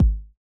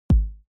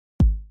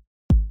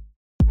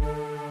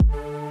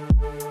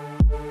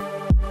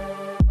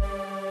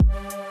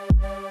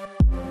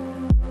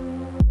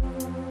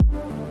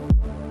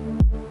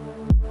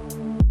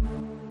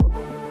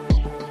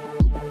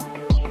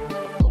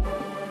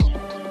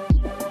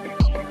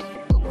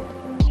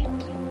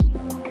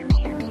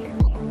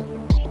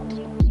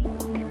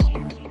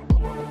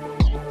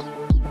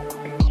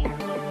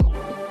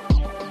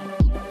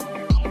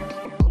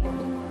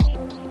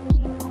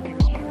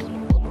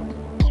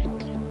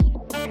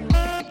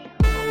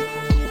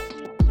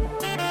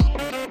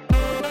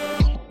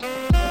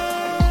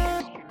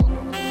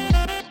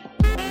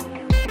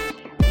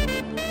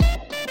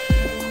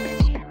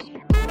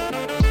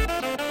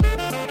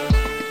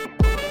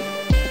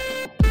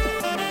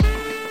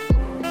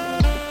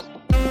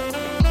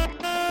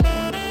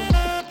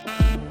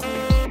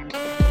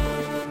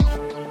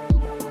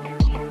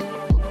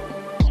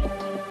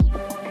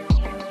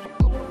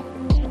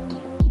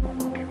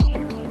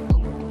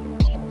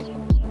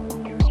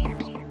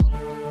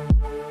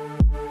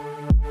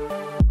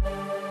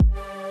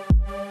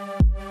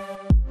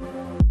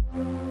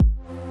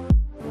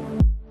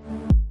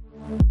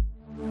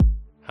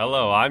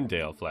I'm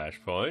Dale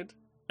Flashpoint.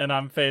 And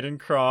I'm Faden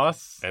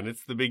Cross. And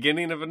it's the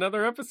beginning of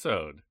another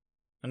episode.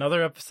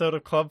 Another episode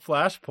of Club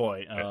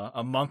Flashpoint,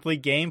 a monthly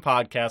game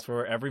podcast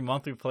where every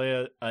month we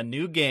play a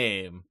new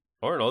game.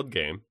 Or an old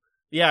game.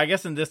 Yeah, I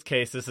guess in this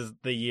case, this is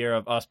the year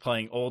of us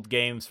playing old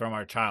games from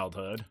our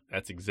childhood.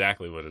 That's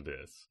exactly what it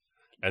is.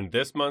 And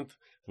this month,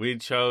 we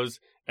chose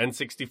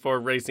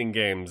N64 Racing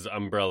Games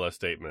Umbrella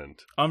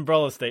Statement.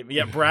 Umbrella Statement.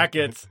 Yeah,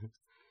 brackets.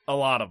 A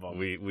lot of them.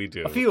 We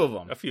do. A few of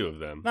them. A few of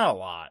them. Not a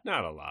lot.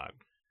 Not a lot.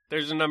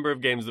 There's a number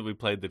of games that we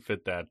played that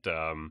fit that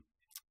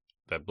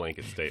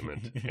blanket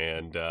statement,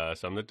 and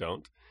some that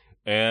don't.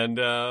 And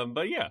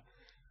but yeah,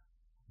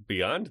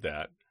 beyond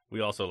that,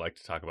 we also like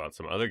to talk about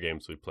some other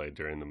games we played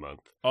during the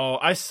month. Oh,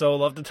 I so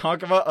love to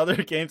talk about other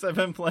games I've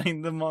been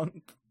playing the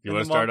month. You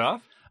want to start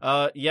off?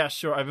 Yeah,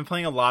 sure. I've been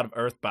playing a lot of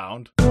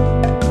Earthbound.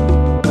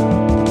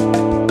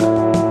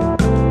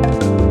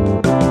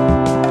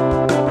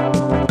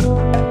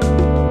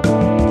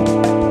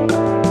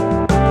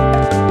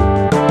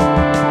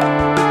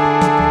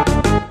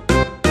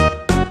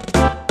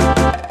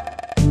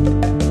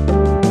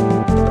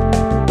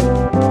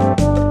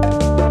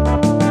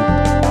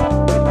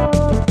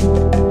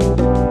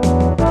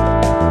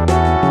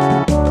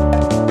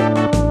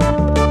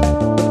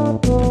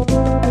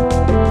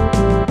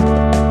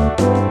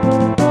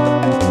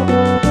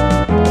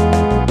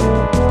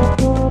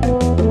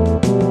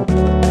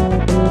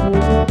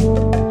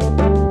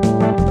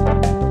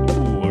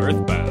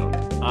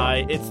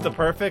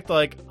 Perfect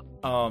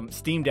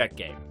Steam Deck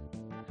game.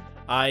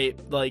 I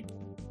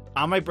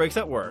on my breaks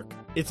at work,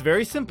 it's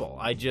very simple.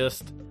 I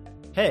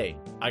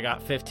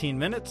got 15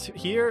 minutes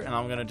here and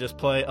I'm gonna just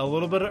play a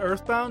little bit of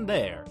Earthbound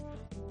there.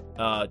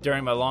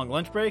 During my long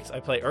lunch breaks, I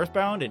play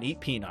Earthbound and eat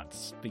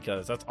peanuts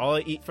because that's all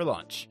I eat for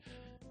lunch.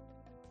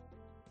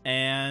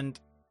 And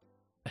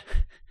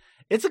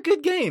it's a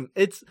good game.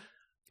 Is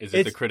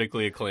it the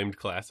critically acclaimed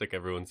classic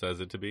everyone says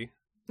it to be?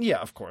 Yeah,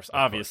 of course.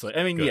 Obviously.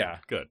 I mean, good, yeah.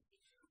 Good.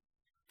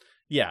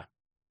 Yeah.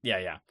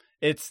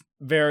 It's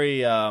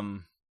very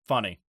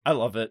funny. I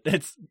love it.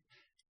 It's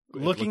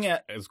looking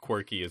at as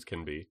quirky as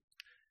can be.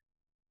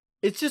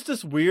 It's just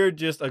this weird,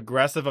 just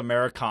aggressive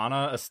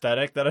Americana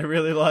aesthetic that I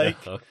really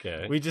like.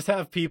 Okay. We just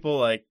have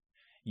people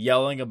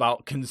yelling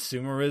about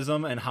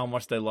consumerism and how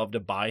much they love to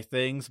buy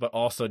things, but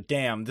also,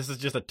 damn, this is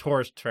just a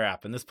tourist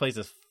trap and this place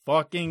is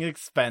fucking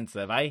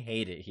expensive. I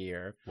hate it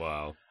here.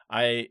 Wow.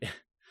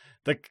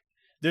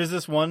 There's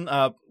this one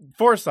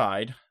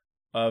Fourside,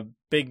 a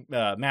big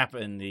map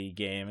in the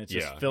game. It's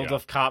just filled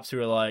with cops who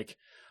are like,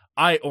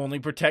 I only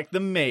protect the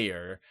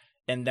mayor,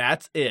 and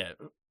that's it.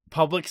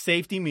 Public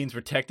safety means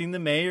protecting the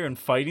mayor and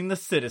fighting the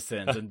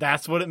citizens, and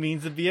that's what it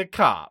means to be a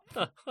cop.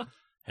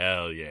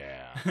 Hell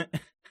yeah.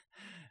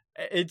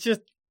 It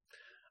just,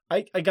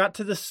 I got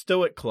to the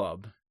Stoic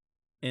Club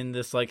in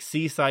this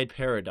seaside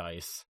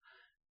paradise,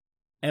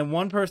 and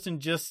one person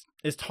just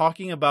is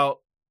talking about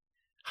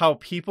how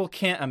people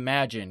can't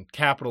imagine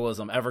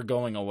capitalism ever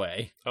going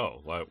away.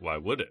 Oh, why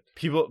would it?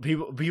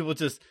 People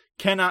just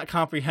cannot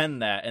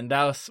comprehend that, and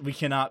thus we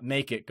cannot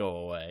make it go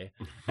away.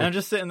 And I'm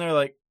just sitting there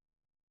like,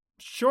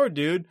 sure,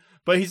 dude.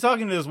 But he's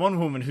talking to this one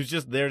woman who's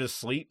just there to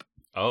sleep.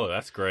 Oh,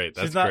 that's great.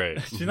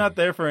 Great. She's not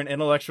there for an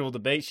intellectual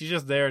debate. She's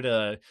just there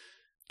to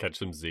catch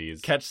some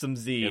Z's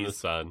in the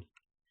sun.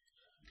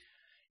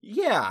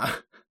 Yeah.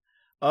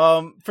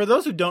 For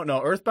those who don't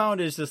know,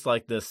 Earthbound is just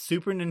this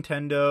Super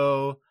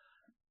Nintendo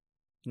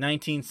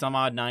 19 some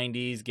odd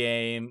 90s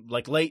game,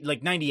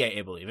 late 98,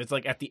 I believe. It's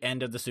at the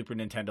end of the Super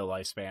Nintendo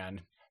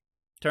lifespan.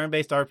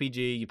 Turn-based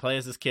RPG. You play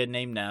as this kid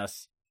named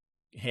Ness.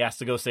 He has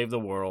to go save the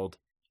world.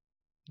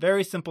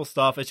 Very simple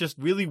stuff. It's just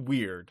really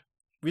weird.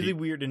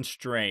 Weird and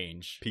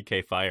strange.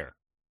 PK Fire.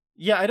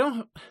 Yeah, I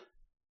don't...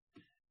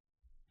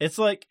 It's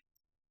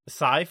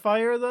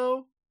Sci-Fire,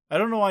 though? I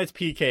don't know why it's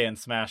PK in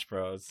Smash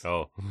Bros.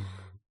 Oh.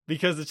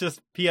 Because it's just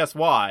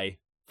PSY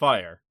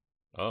Fire.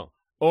 Oh.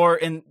 Or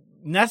in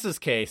Ness's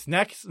case,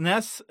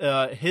 Ness,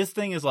 his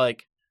thing is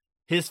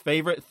his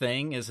favorite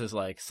thing is his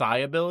psi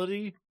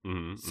ability.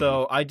 Mm-hmm,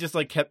 so I just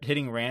kept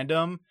hitting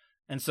random,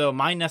 and so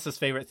my Ness's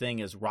favorite thing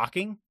is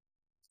rocking.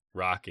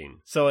 Rocking.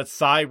 So it's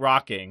psi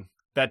rocking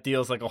that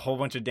deals a whole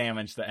bunch of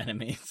damage to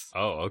enemies.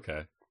 Oh,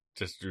 okay.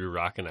 Just you're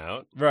rocking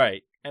out,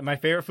 right? And my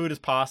favorite food is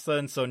pasta,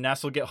 and so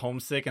Ness will get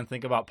homesick and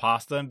think about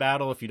pasta in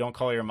battle if you don't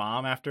call your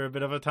mom after a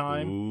bit of a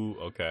time. Ooh,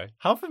 okay.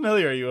 How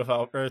familiar are you with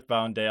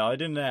Earthbound, Dale? I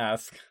didn't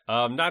ask.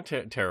 Not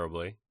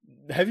terribly.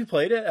 Have you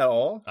played it at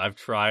all? I've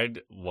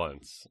tried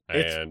once,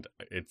 and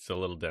it's a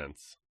little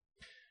dense.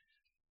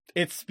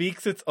 It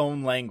speaks its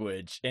own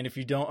language, and if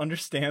you don't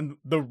understand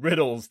the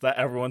riddles that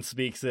everyone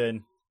speaks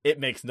in, it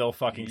makes no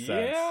fucking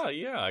sense.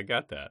 Yeah, I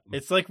got that.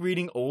 It's like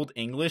reading Old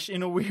English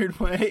in a weird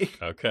way.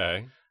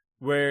 Okay.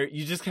 Where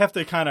you just have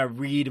to kind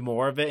of read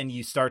more of it and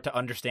you start to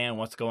understand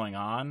what's going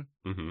on.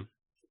 Mm-hmm.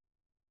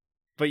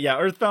 But yeah,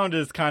 Earthbound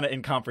is kind of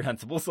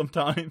incomprehensible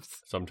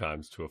sometimes.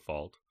 Sometimes to a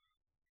fault.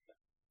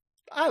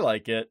 I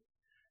like it.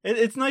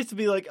 It's nice to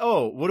be like,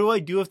 oh, what do I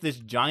do with this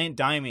giant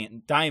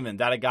diamond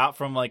that I got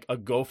from like a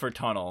gopher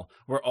tunnel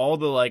where all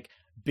the like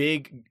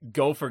big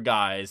gopher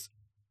guys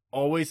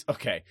always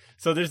okay.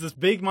 So there's this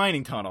big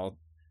mining tunnel.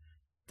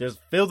 There's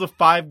filled with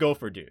 5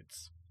 gopher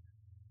dudes.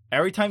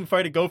 Every time you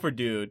fight a gopher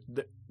dude,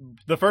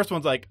 the first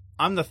one's like,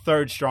 I'm the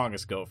 3rd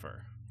strongest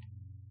gopher.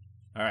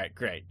 All right,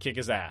 great. Kick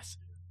his ass.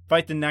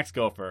 Fight the next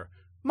gopher.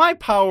 My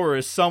power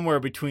is somewhere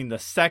between the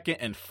 2nd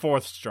and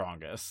 4th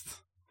strongest.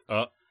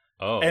 Oh.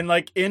 And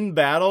like in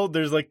battle,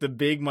 there's like the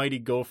big mighty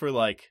gopher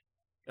like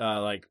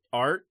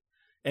art,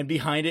 and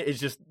behind it is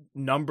just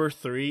number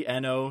 3,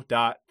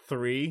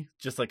 NO.3,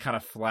 just like kind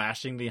of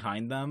flashing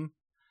behind them,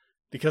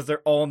 because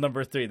they're all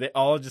number 3. They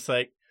all just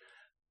like,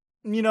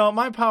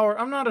 my power,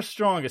 I'm not as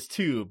strong as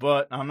 2,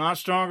 but I'm not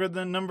stronger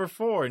than number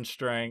 4 in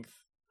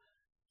strength.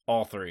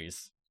 All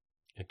 3s.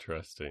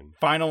 Interesting.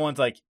 Final one's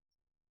like,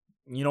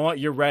 you know what?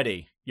 You're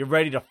ready. You're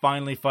ready to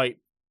finally fight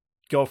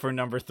gopher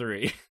number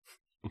 3.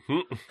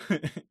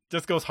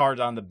 Just goes hard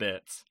on the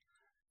bits.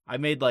 I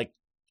made like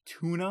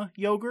tuna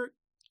yogurt.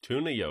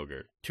 Tuna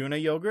yogurt.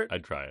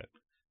 I'd try it.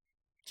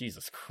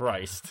 Jesus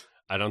Christ.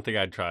 I don't think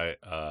I'd try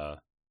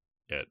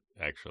it,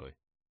 actually.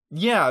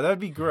 Yeah, that'd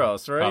be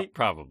gross, right?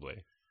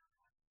 Probably.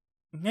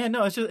 Yeah,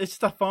 no, it's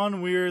just a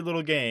fun, weird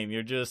little game.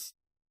 You're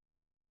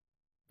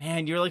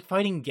like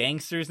fighting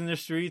gangsters in the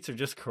streets or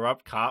just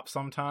corrupt cops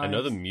sometimes. I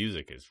know the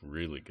music is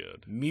really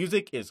good.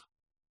 Music is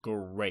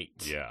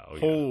great. Yeah.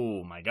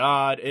 Oh my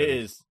God, it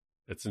is.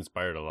 It's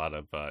inspired a lot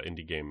of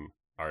indie game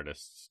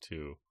artists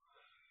too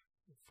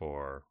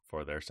for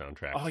their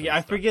soundtracks. Oh yeah,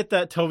 I forget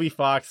that Toby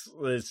Fox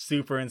was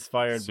super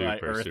inspired by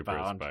Earthbound. Super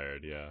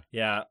inspired, yeah.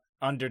 Yeah,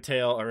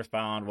 Undertale,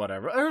 Earthbound,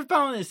 whatever.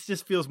 Earthbound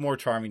just feels more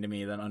charming to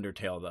me than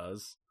Undertale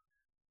does.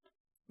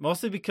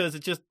 Mostly because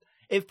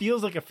it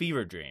feels like a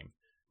fever dream.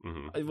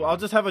 Mm-hmm. I'll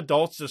just have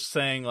adults just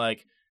saying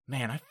like,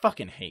 man, I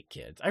fucking hate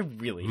kids. I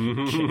really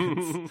hate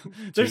kids.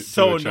 They're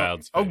so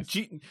annoying. Oh,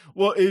 gee.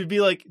 Well, it would be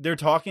like they're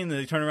talking and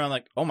they turn around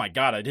like, oh my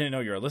God, I didn't know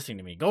you were listening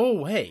to me. Go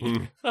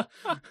away.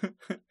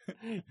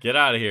 Get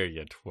out of here,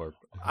 you twerp.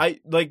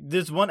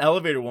 This one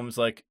elevator woman's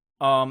like,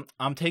 I'm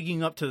taking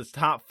you up to the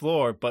top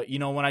floor, but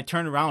when I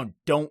turn around,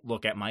 don't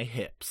look at my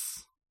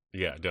hips.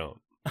 Yeah,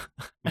 don't.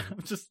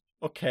 I'm just,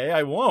 okay,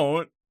 I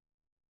won't.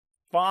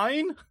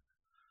 Fine.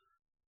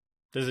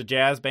 There's a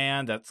jazz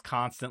band that's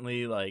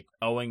constantly like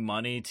owing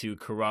money to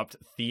corrupt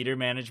theater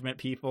management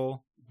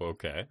people.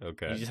 Okay.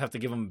 You just have to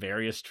give them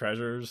various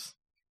treasures.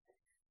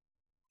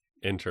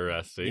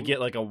 Interesting. You get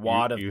like a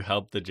wad of... You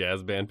help the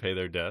jazz band pay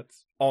their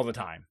debts? All the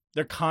time.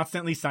 They're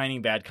constantly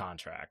signing bad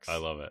contracts. I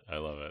love it.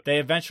 They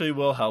eventually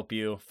will help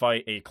you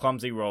fight a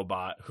clumsy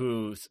robot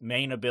whose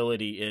main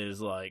ability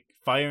is like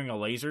firing a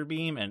laser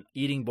beam and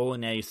eating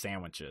bolognese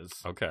sandwiches.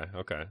 Okay.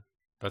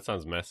 That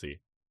sounds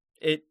messy.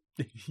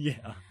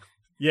 Yeah.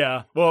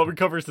 Yeah, well, it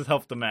recovers his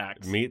health to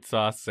max. Meat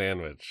sauce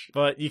sandwich.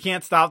 But you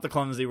can't stop the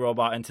clumsy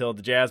robot until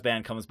the jazz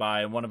band comes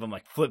by and one of them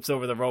like flips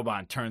over the robot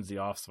and turns the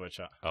off switch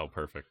up. Oh,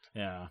 perfect.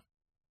 Yeah.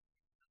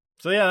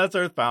 So yeah, that's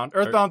Earthbound.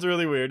 Earthbound's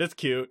really weird. It's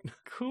cute.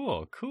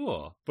 Cool.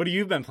 What have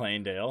you been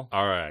playing, Dale?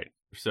 All right.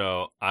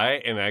 So I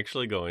am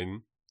actually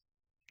going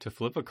to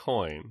flip a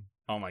coin.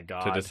 Oh my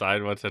God. To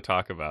decide what to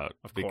talk about.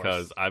 Of course.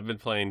 Because I've been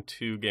playing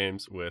 2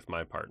 games with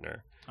my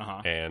partner.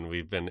 Uh-huh. And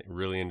we've been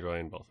really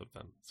enjoying both of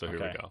them. So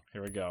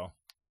here we go.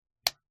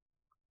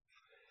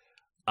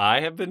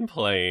 I have been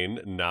playing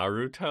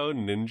Naruto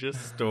Ninja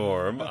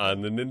Storm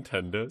on the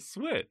Nintendo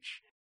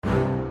Switch.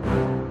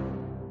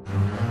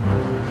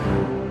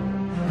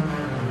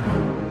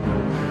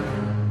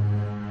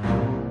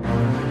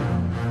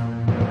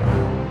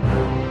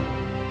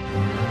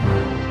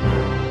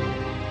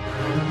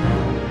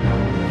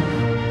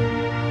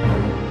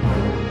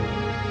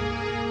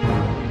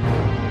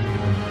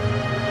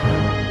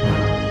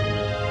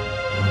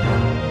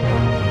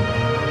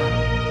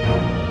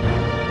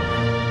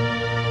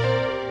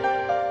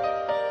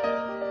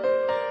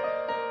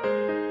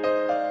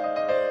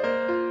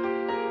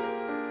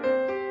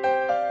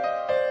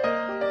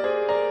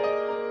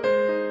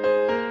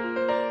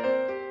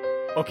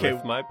 Okay,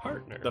 with my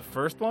partner. The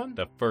first one?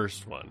 The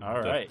first one.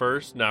 All right. The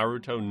first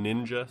Naruto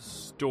Ninja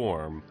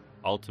Storm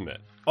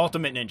Ultimate.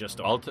 Ultimate Ninja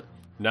Storm.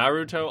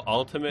 Naruto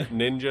Ultimate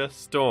Ninja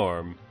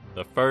Storm,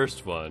 the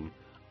first one,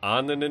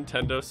 on the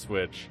Nintendo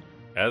Switch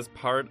as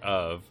part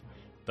of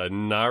the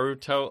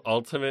Naruto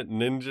Ultimate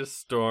Ninja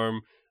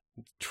Storm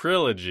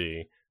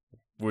trilogy,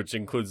 which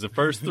includes the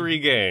first 3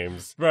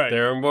 games. Right.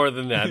 There are more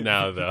than that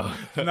now, though.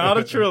 Not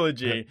a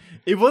trilogy.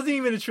 It wasn't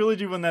even a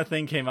trilogy when that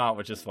thing came out,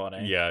 which is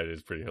funny. Yeah, it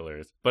is pretty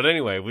hilarious. But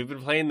anyway, we've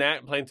been playing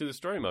through the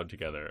story mode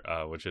together,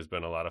 which has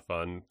been a lot of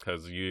fun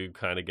because you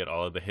kind of get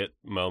all of the hit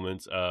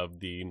moments of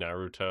the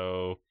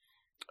Naruto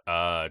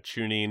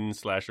Chunin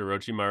 /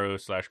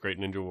 Orochimaru / Great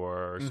Ninja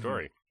War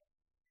story.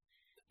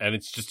 And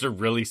it's just a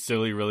really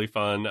silly, really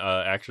fun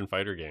action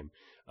fighter game.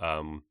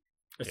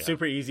 It's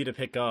super easy to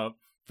pick up.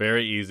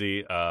 Very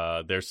easy.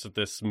 There's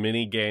this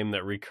mini game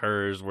that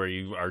recurs where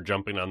you are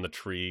jumping on the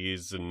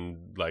trees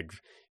and like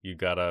you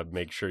gotta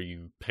make sure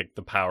you pick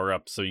the power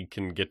up so you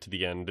can get to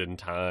the end in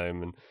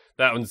time. And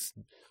that one's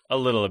a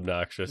little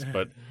obnoxious,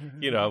 but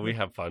we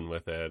have fun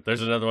with it.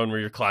 There's another one where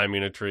you're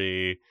climbing a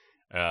tree.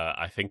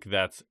 I think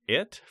that's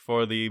it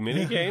for the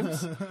mini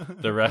games.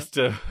 The rest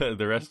of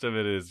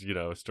it is,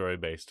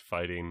 story-based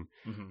fighting,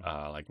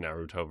 like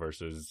Naruto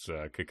versus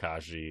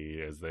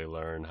Kakashi as they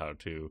learn how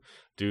to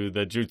do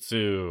the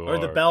jutsu or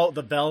the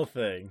bell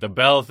thing. The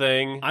bell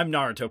thing. I'm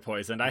Naruto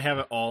poisoned. I have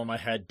it all in my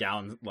head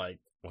down like.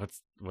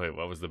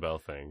 What was the bell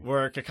thing?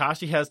 Where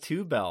Kakashi has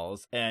 2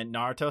 bells, and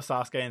Naruto,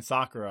 Sasuke, and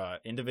Sakura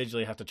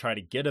individually have to try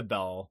to get a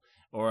bell,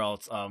 or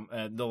else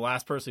the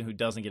last person who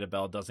doesn't get a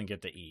bell doesn't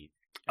get to eat.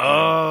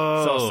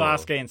 Oh! So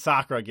Sasuke and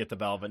Sakura get the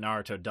bell, but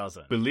Naruto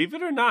doesn't. Believe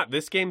it or not,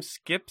 this game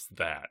skips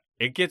that.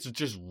 It gets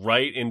just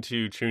right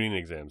into tuning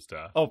exam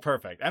stuff. Oh,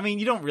 perfect. I mean,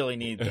 you don't really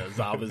need the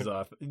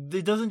Zabuza.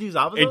 It doesn't do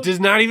Zabuza? It does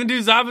not even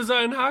do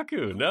Zabuza and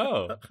Haku,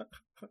 no.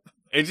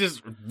 It's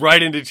just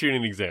right into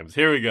tuning exams.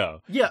 Here we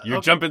go. Yeah, You're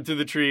jumping through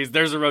the trees.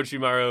 There's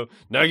Orochimaru.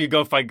 Now you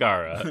go fight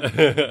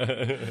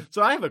Gaara.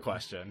 So I have a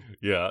question.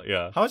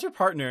 Yeah. How's your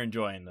partner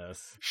enjoying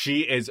this?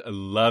 She is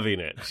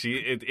loving it.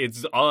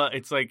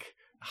 It's like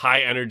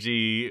high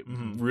energy,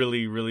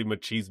 really, really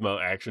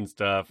machismo action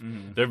stuff.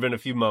 There have been a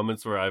few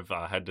moments where I've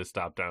had to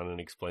stop down and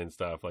explain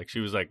stuff. Like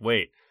she was like,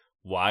 "Wait,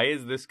 why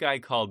is this guy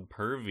called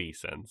Pervy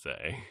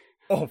Sensei?"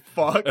 Oh,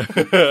 fuck.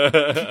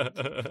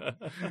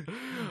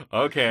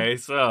 Okay,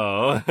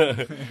 so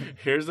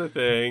here's the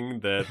thing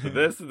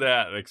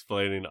that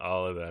explaining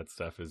all of that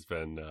stuff has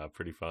been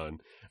pretty fun.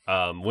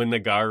 When the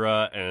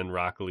Gaara and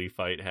Rock Lee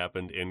fight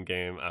happened in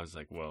game, I was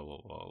like,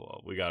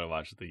 whoa, we gotta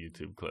watch the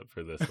YouTube clip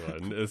for this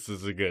one. This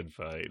is a good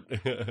fight.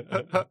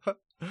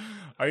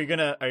 Are you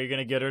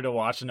gonna get her to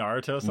watch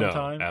Naruto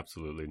sometime? No,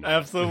 absolutely not.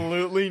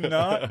 Absolutely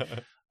not.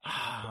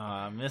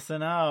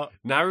 Missing out.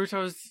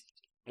 Naruto's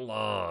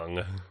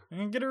long.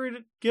 Get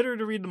her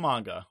to read the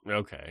manga.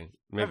 Okay,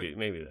 maybe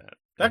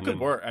that could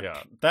work.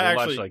 Yeah, that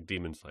we'll actually watch like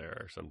Demon Slayer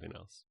or something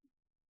else.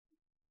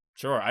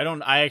 Sure.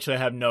 I actually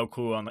have no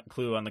clue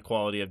on the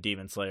quality of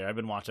Demon Slayer. I've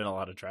been watching a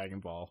lot of Dragon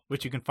Ball,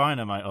 which you can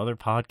find on my other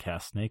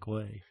podcast, Snake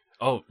Way.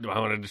 Oh, I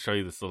wanted to show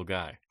you this little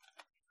guy.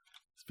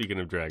 Speaking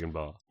of Dragon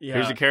Ball, yeah.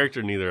 Here's a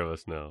character neither of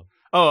us know.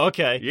 Oh,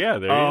 okay. Yeah,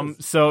 there he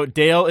is. So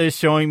Dale is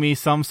showing me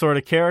some sort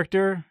of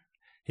character.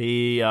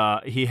 He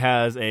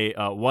has a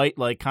white,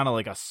 like kind of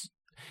like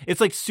it's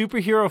like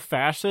superhero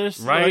fascist,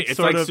 right? Like, it's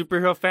like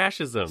superhero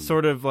fascism,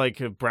 sort of like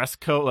a breast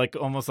coat, like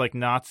almost like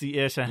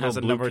Nazi-ish, and has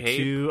a number cape.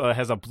 2.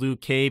 Has a blue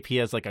cape. He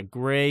has like a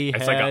gray head.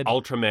 It's like an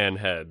Ultraman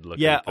head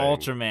looking thing.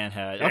 Ultraman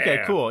head. Yeah.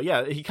 Okay, cool.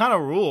 Yeah, he kind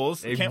of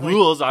rules. He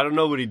rules. I don't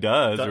know what he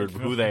does or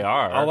who they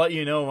are. I'll let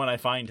you know when I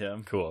find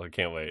him. Cool. I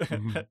can't wait.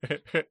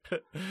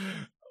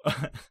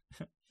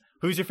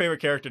 Who's your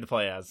favorite character to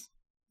play as?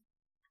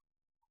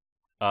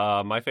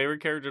 My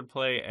favorite character to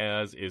play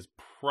as is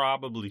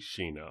probably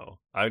Shino.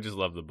 I just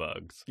love the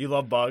bugs. You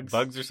love bugs?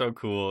 Bugs are so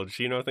cool.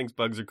 Shino thinks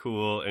bugs are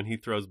cool, and he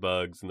throws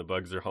bugs, and the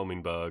bugs are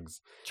homing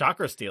bugs.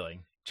 Chakra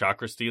stealing.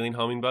 Chakra stealing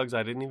homing bugs?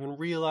 I didn't even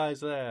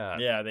realize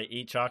that. Yeah, they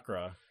eat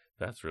chakra.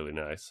 That's really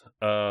nice.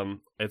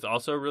 It's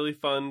also really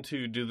fun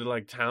to do the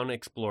like town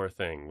explore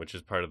thing, which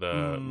is part of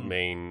the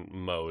main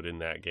mode in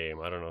that game.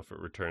 I don't know if it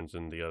returns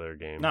in the other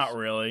games. Not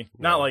really.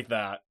 No. Not like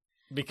that.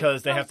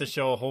 Because they have to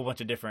show a whole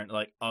bunch of different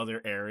like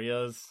other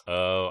areas.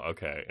 Oh,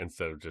 okay.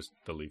 Instead of just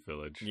the Leaf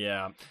Village.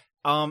 Yeah.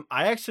 I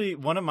actually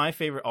one of my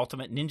favorite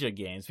Ultimate Ninja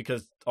games,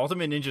 because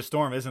Ultimate Ninja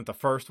Storm isn't the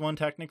first one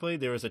technically.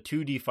 There was a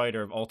 2D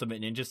fighter of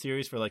Ultimate Ninja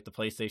series for like the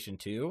PlayStation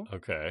 2.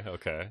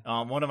 Okay.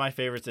 One of my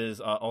favorites is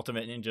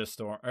Ultimate Ninja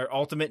Storm or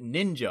Ultimate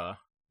Ninja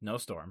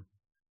Storm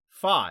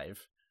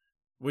 5,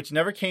 which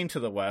never came to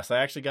the West.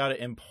 I actually got it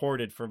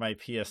imported for my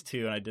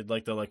PS2, and I did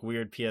like the like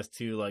weird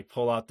PS2 like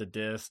pull out the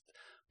disc,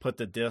 put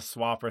the disc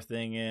swapper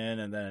thing in,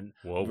 and then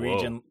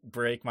region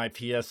break my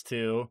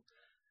PS2.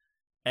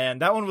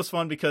 And that one was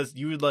fun because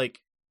you would like,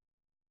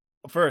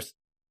 first,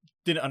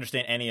 didn't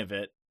understand any of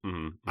it.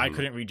 I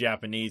couldn't read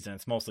Japanese, and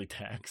it's mostly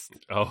text.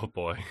 Oh,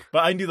 boy.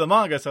 But I knew the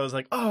manga, so I was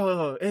like,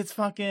 oh, it's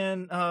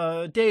fucking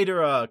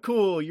data-rte.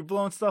 Cool, you're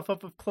blowing stuff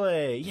up with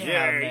clay.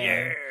 Yeah,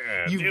 man.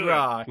 Yeah, you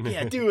rock.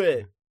 Yeah, do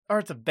it.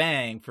 Art's a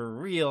bang for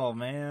real,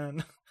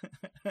 man.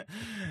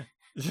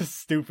 Just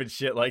stupid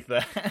shit like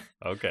that.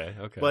 Okay.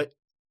 But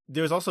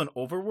there's also an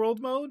overworld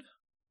mode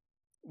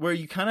where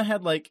you kind of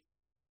had like,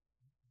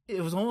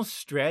 it was almost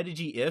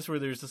strategy-ish, where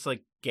there's just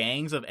like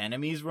gangs of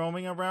enemies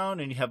roaming around,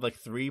 and you have like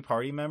 3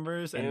 party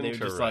members, and they would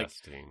just like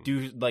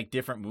do like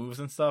different moves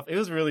and stuff. It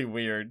was really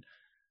weird.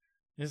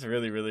 It was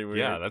really, really weird.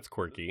 Yeah, that's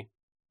quirky.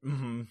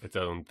 Its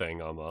own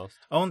thing almost.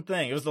 Own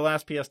thing. It was the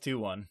last PS2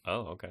 one.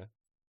 Oh, okay.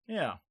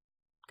 Yeah.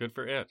 Good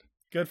for it.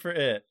 Good for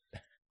it.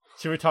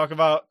 Should we talk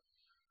about?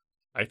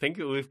 I think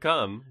we've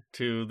come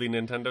to the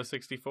Nintendo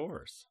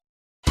 64s.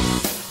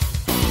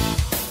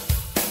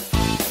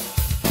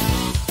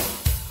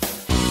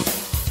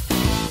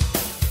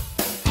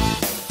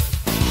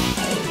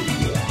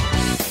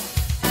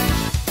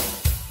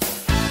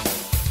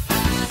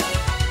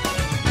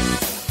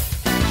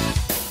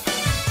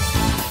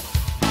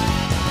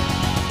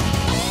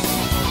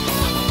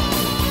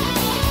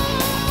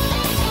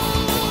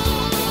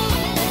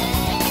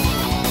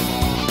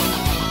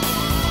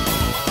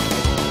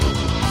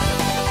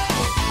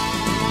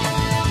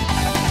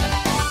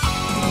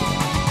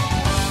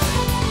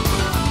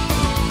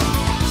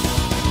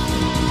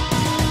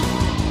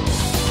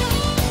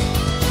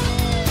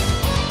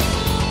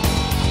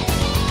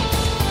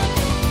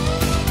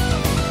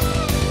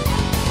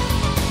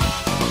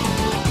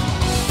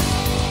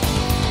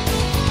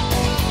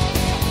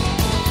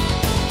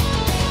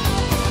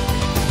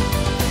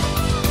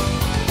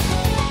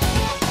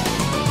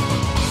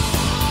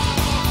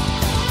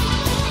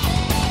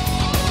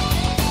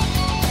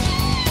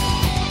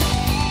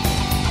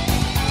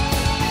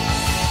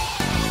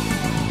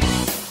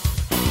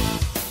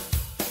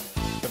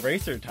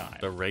 racer time.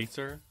 The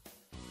racer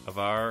of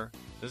our...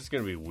 This is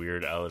going to be a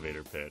weird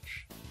elevator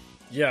pitch.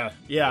 Yeah,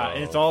 Whoa.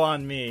 and it's all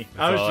on me. It's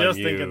I was all just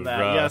on thinking you, that.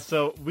 bruh. Yeah,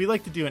 so we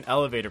like to do an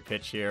elevator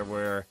pitch here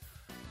where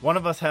one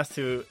of us has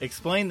to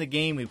explain the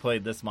game we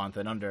played this month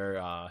in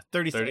under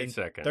 30 seconds.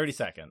 30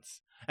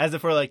 seconds. As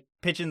if we're like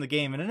pitching the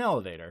game in an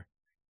elevator.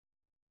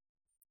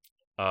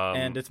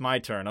 And it's my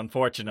turn,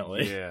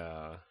 unfortunately.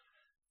 Yeah.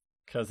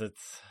 Because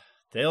it's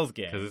Dale's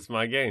game. Because it's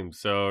my game.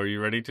 So are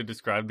you ready to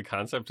describe the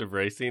concept of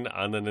racing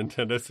on the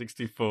Nintendo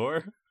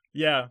 64?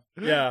 Yeah.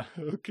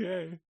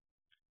 Okay.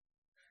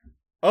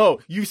 Oh,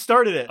 you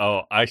started it.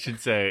 Oh, I should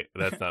say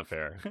that's not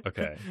fair.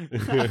 Okay.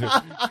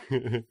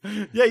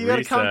 Yeah, you got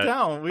to count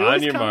down. We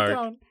on your count mark.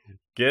 down.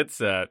 Get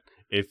set.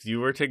 If you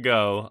were to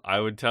go,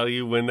 I would tell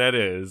you when that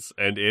is,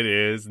 and it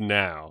is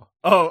now.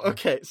 Oh,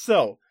 okay.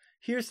 So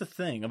here's the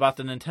thing about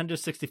the Nintendo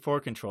 64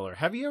 controller.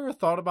 Have you ever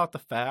thought about the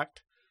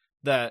fact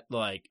that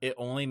like it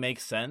only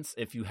makes sense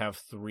if you have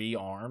 3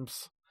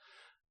 arms?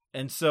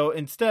 And so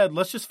instead,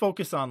 let's just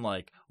focus on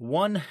like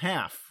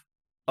 1/2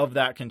 of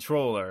that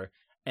controller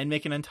and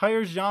make an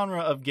entire genre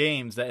of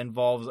games that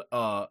involves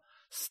a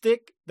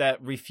stick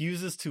that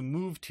refuses to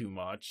move too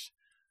much,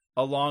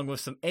 along with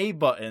some A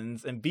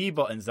buttons and B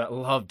buttons that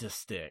love to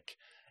stick.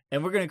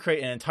 And we're going to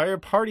create an entire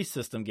party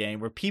system game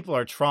where people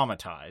are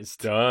traumatized.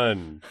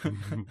 Done.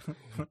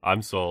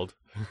 I'm sold.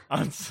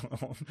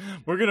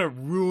 We're going to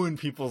ruin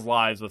people's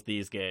lives with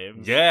these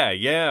games.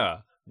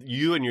 Yeah.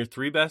 You and your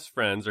 3 best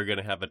friends are going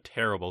to have a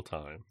terrible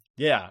time.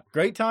 Yeah,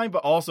 great time,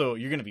 but also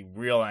you're going to be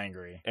real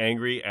angry.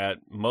 Angry at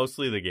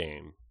mostly the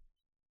game.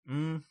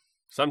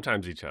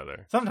 Sometimes each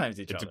other. Sometimes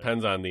each It other.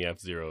 depends on the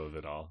F-Zero of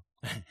it all.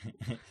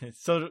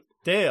 So,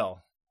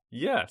 Dale,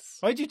 Yes.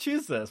 why'd you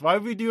choose this? Why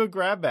would we do a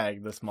grab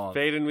bag this month?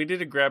 Faden, we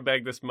did a grab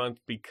bag this month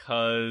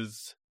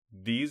because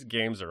these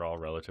games are all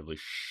relatively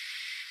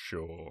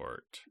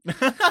short.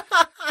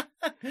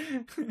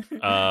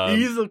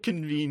 Ease of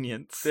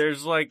convenience.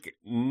 There's like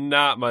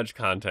not much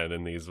content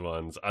in these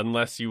ones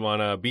unless you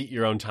want to beat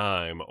your own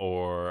time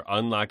or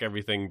unlock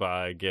everything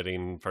by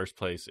getting first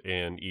place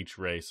in each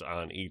race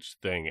on each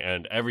thing,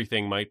 and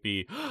everything might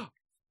be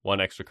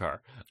one extra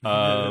car.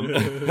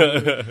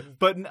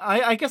 But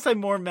I guess I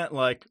more meant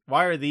like,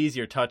 why are these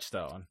your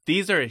touchstone?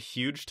 These are a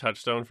huge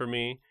touchstone for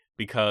me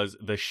because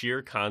the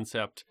sheer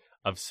concept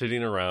of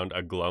sitting around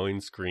a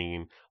glowing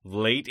screen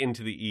late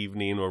into the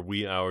evening or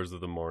wee hours of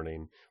the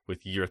morning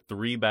with your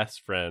 3 best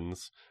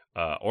friends,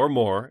 or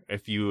more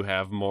if you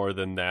have more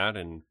than that,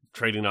 and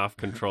trading off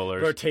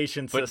controllers.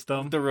 Rotation But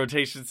system. The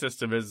rotation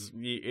system is,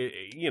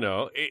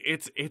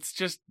 it's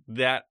just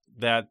that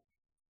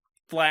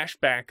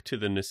flashback to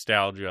the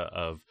nostalgia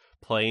of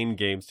playing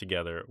games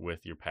together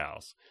with your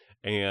pals.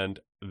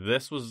 And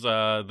this was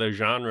the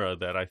genre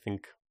that I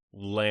think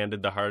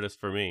landed the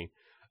hardest for me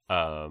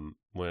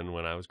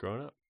when I was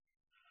growing up.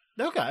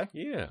 Okay.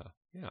 Yeah.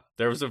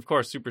 There was, of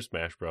course, Super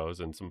Smash Bros.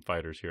 And some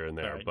fighters here and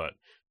there, Right. but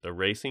the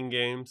racing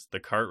games, the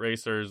kart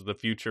racers, the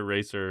future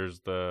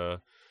racers,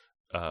 the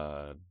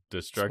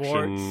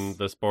destruction,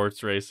 the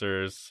sports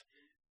racers,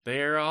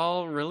 they're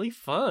all really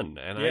fun,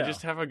 and I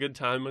just have a good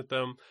time with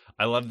them.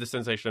 I love the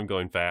sensation of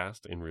going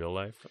fast in real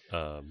life.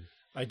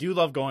 I do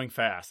love going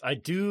fast. I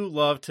do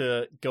love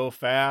to go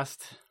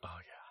fast. Oh,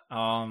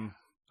 yeah.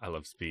 I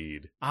love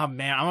speed. Oh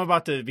man, I'm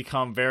about to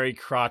become very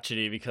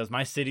crotchety because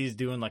my city's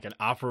doing like an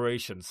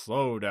Operation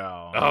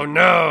Slowdown. Oh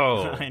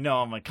no! I know.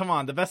 I'm like, come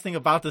on. The best thing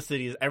about the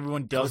city is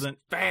everyone doesn't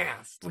go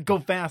fast. Go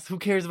fast. Who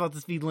cares about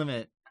the speed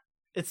limit?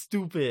 It's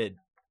stupid.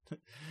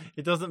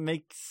 It doesn't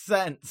make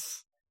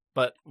sense.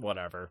 But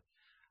whatever.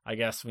 I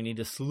guess we need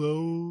to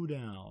slow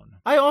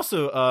down. I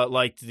also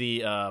liked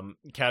the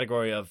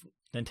category of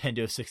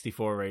Nintendo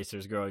 64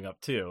 racers growing up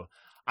too.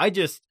 I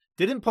just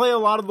didn't play a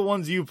lot of the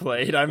ones you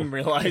played, I'm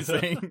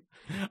realizing.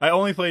 I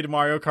only played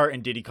Mario Kart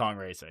and Diddy Kong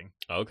Racing.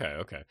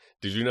 Okay.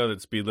 Did you know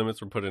that speed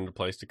limits were put into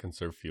place to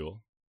conserve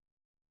fuel?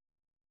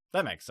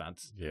 That makes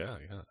sense. Yeah.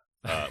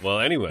 Well,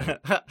 anyway,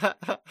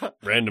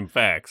 random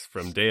facts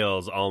from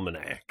Dale's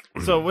Almanac.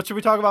 So what should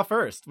we talk about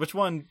first? Which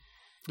one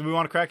do we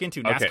want to crack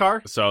into? NASCAR?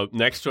 Okay. So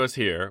next to us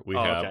here, we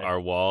have okay. our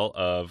wall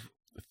of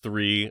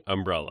 3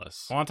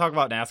 umbrellas. I want to talk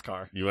about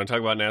NASCAR. You want to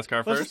talk about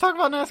NASCAR first? Let's just talk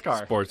about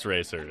NASCAR. Sports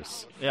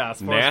racers. Yeah,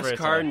 sports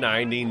NASCAR racer.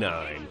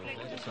 99.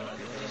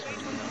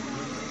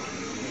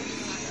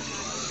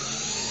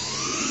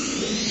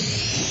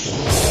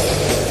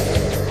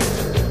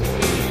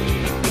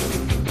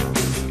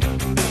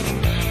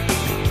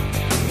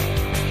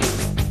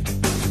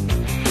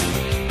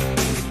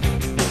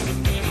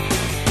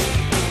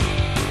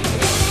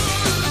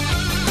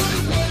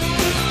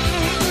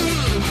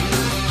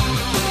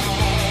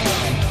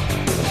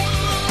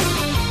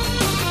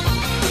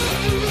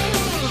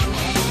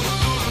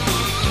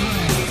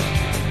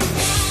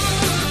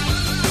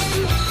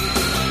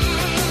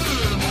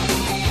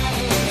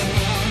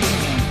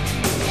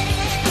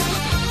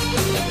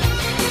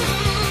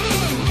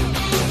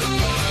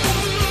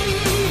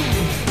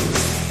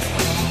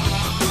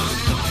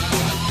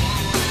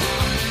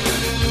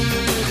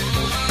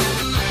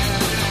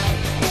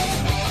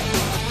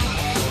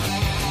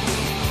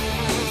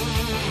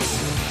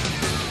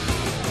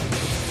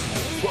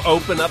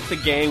 open up the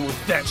game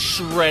with that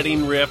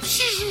shredding riff.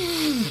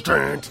 It's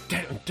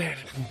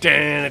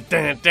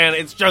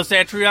Joe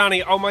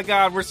Satriani. Oh my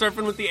God, we're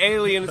surfing with the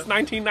alien. It's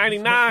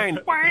 1999.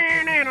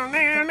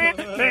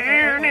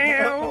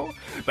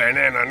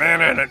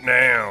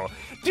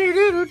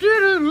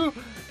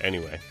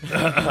 Anyway,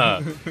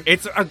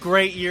 it's a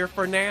great year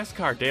for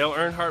NASCAR. Dale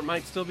Earnhardt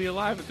might still be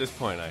alive at this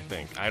point, I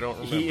think. I don't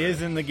remember. He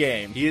is in the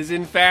game. He is,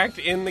 in fact,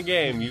 in the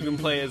game. You can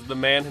play as the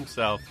man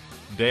himself,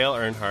 Dale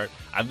Earnhardt.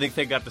 I think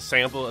they got the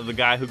sample of the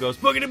guy who goes,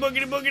 boogity,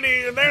 boogity,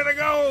 boogity, and there they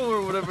go,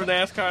 or whatever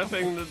NASCAR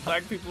thing that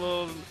black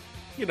people,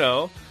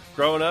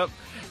 growing up.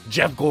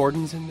 Jeff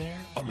Gordon's in there.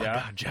 Oh, my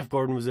God. Jeff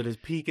Gordon was at his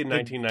peak in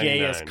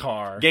 1999. Gayest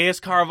car.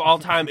 Gayest car of all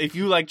time. If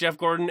you like Jeff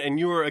Gordon and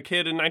you were a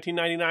kid in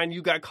 1999,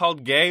 you got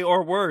called gay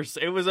or worse.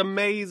 It was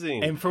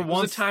amazing. And for it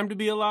once, was a time to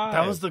be alive.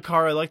 That was the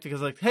car I liked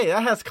because, hey,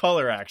 that has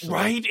color, actually.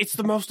 Right? It's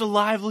the most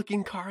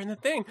alive-looking car in the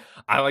thing.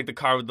 I like the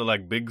car with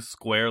the, big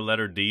square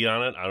letter D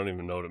on it. I don't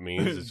even know what it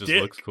means. It just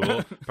looks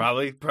cool.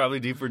 Probably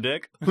D for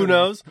dick. Who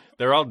knows?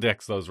 They're all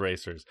dicks, those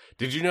racers.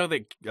 Did you know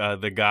that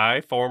the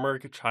guy, former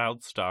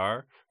child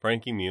star,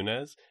 Frankie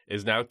Muniz,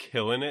 is now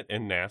killing it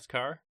in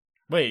NASCAR?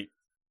 Wait.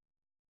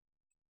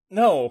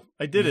 No,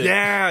 I didn't.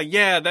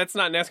 Yeah, that's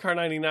not NASCAR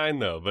 99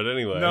 though, but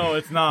anyway. No,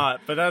 it's not,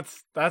 but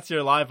that's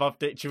your live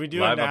update. Should we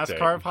do a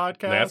NASCAR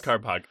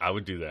podcast? I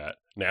would do that.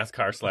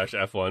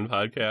 NASCAR/F1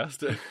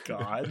 podcast.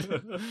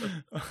 God.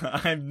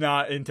 I'm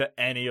not into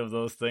any of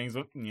those things.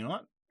 You know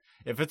what?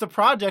 If it's a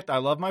project, I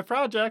love my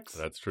projects.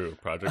 That's true.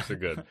 Projects are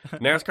good.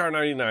 NASCAR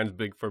 99 is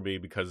big for me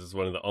because it's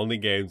one of the only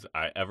games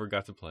I ever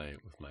got to play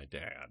with my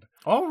dad.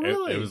 Oh,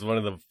 really? It was one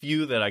of the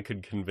few that I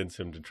could convince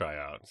him to try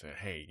out and say,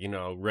 hey,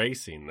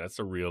 racing, that's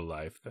a real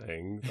life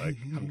thing.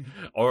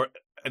 Or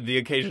the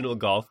occasional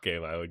golf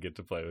game I would get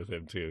to play with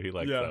him, too. He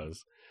liked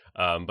those.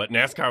 But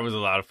NASCAR was a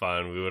lot of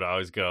fun. We would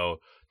always go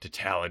to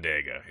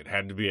Talladega. It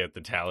had to be at the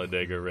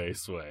Talladega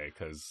Raceway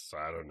because,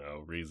 I don't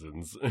know,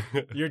 reasons.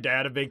 Your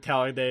dad a big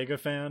Talladega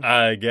fan?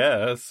 I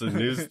guess.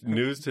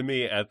 News to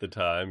me at the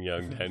time,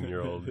 young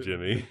 10-year-old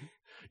Jimmy.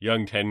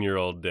 Young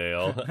 10-year-old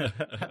Dale.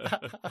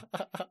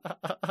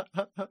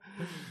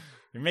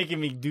 You're making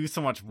me do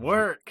so much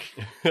work.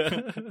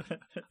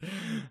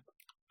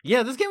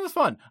 Yeah, this game was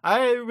fun.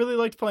 I really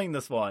liked playing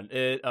this one.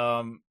 It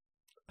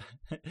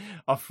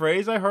a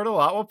phrase I heard a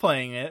lot while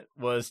playing it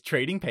was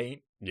trading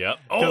paint. Yep.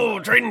 Oh,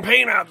 trading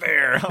paint out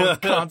there. I was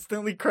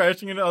constantly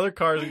crashing into other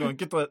cars and going,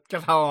 get the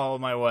hell out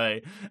of my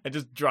way, and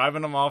just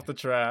driving them off the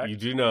track. You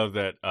do know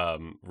that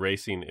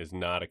racing is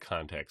not a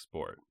contact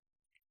sport.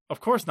 Of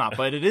course not,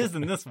 but it is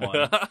in this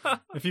one.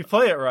 If you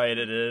play it right,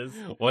 it is.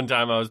 One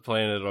time I was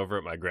playing it over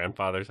at my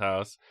grandfather's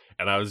house,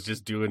 and I was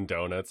just doing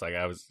donuts.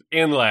 I was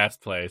in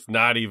last place,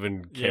 not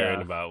even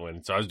caring about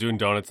winning. So I was doing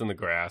donuts in the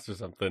grass or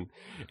something.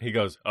 He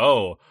goes,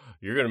 oh,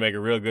 you're going to make a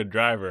real good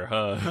driver,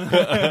 huh?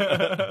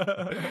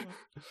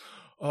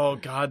 Oh,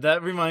 God,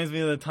 that reminds me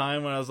of the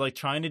time when I was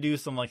trying to do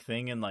some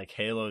thing in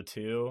Halo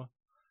 2.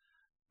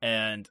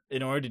 And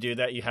in order to do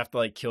that, you have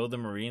to kill the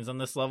Marines on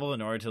this level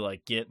in order to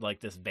get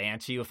this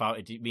Banshee without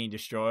it being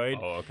destroyed.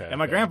 Oh, okay. And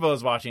my grandpa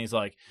was watching. He's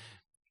like,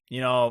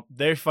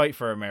 they fight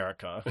for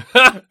America.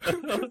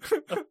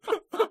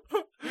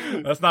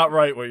 That's not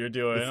right what you're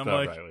doing. It's I'm not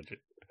like, right,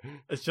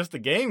 it's just a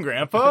game,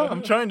 Grandpa.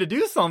 I'm trying to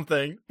do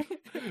something.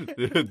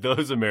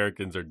 Those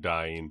Americans are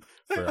dying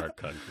for our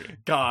country.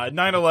 God,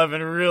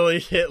 9/11 really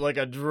hit like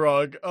a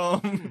drug.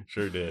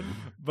 Sure did.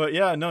 But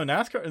yeah, no,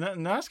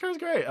 NASCAR's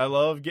great. I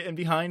love getting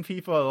behind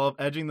people. I love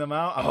edging them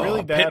out. I'm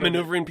really bad pit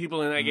maneuvering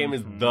people in that game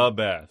is the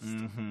best.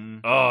 Mm-hmm.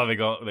 Oh,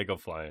 they go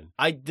flying.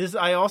 I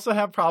also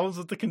have problems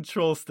with the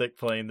control stick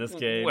playing this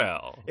game.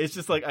 Well, it's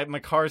just my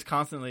car is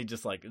constantly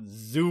just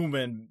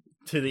zooming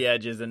to the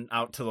edges and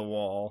out to the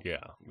wall.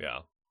 Yeah.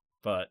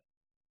 But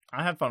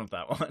I had fun with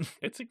that one.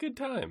 It's a good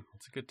time.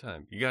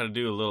 You got to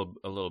do a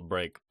little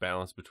break,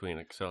 balance between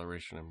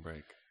acceleration and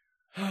brake.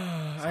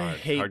 I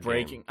hate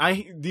braking.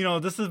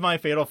 This is my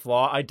fatal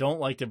flaw. I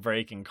don't like to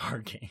brake in car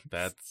games.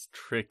 That's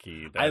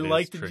tricky. I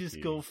like to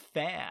just go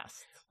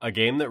fast. A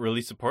game that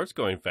really supports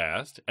going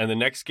fast, and the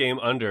next game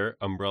under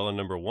umbrella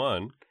number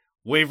 1,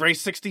 Wave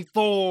Race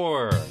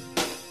 64.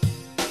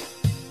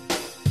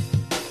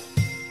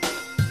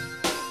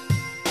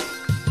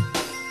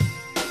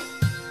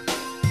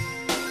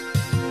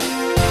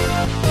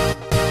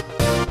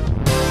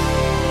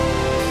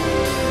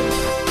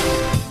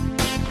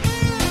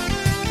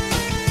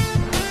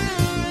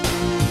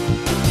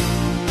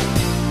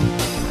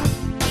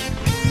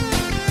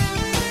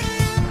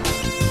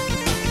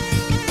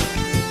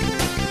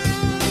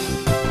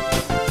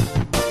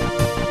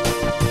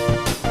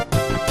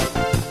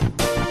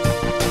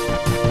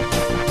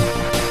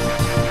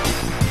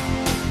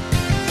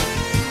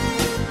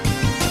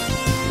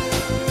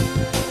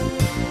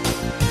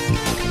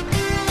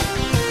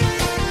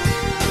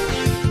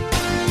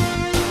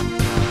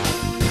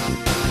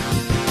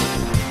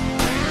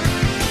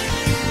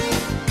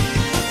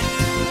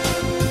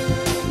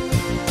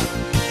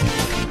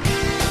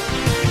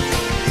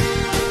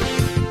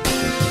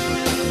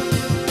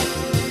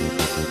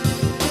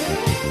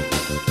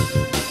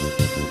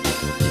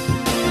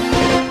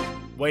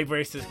 Wave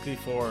Race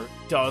 64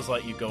 does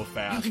let you go You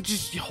fast. can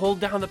just hold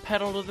down the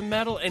pedal to the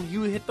metal, and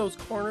you hit those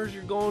corners.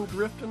 You're going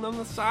drifting on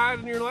the side,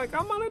 and you're like,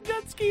 I'm on a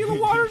jet ski. The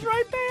water's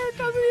right there. It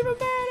doesn't even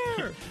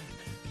matter.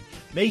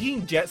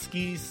 Making jet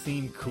skis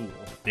seem cool.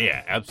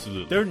 Yeah,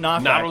 absolutely. They're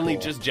not Not that only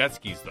cool. just jet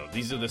skis, though.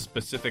 These are the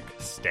specific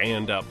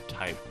stand-up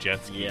type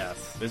jet skis.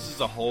 Yes. This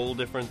is a whole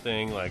different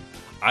thing. Like,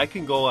 I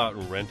can go out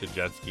and rent a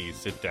jet ski,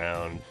 sit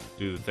down,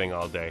 do the thing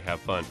all day,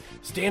 have fun.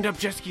 Stand-up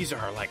jet skis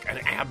are like an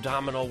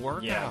abdominal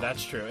workout. Yeah,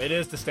 that's true. It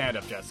is the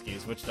stand-up jet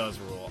skis, which does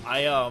rule.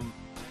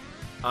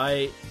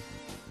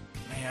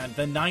 Man,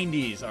 the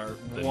 90s are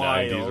The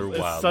wild. 90s are It's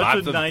wild. such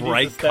Lots a of 90s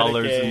bright aesthetic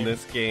colors game. in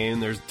this game.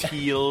 There's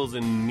teals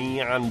and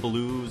neon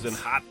blues and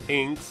hot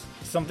pinks.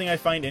 Something I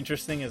find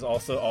interesting is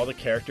also all the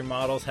character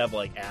models have,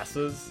 like,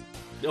 asses.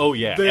 Oh,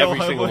 yeah. They all Every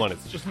have, single like- one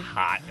is just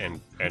hot and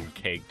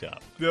caked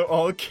up. They're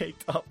all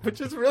caked up, which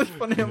is really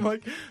funny. I'm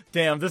like,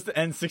 damn, this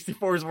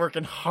N64 is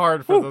working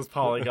hard for those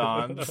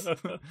polygons.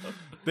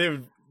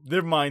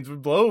 Their minds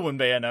would blow when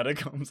Bayonetta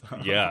comes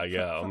out. Yeah.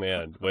 Oh,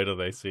 man. Wait till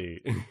they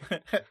see.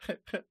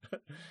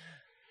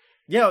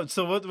 Yeah,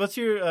 so what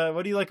do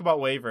you like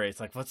about Wave Race?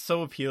 Like, what's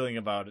so appealing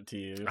about it to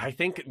you? I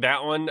think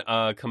that one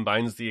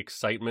combines the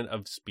excitement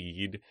of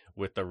speed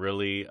with the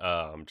really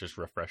just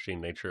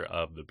refreshing nature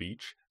of the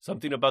beach.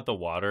 Something about the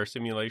water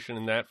simulation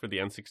in that for the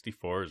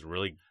N64 is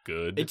really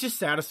good. It just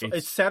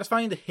it's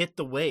satisfying to hit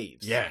the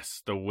waves.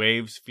 Yes, the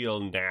waves feel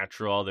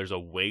natural. There's a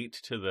weight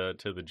to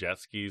the jet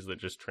skis that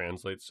just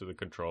translates to the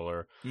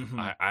controller. Mm-hmm.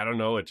 I don't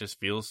know. It just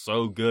feels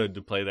so good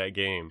to play that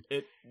game.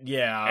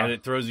 And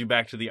it throws you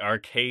back to the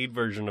arcade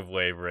version of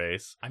Wave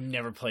Race. I've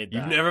never played that.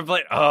 You've never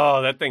played?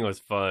 Oh, that thing was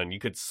fun. You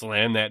could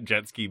slam that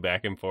jet ski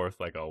back and forth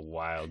like a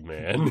wild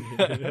man.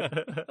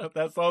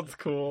 That sounds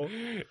cool.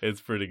 It's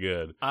pretty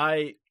good.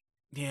 I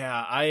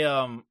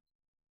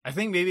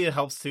think maybe it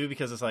helps too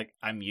because it's like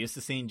I'm used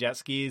to seeing jet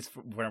skis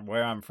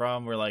where I'm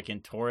from. We're like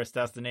in tourist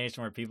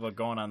destination where people are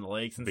going on the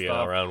lakes and Being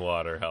stuff. around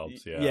water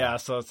helps, yeah. Yeah,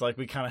 so it's like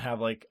we kind of have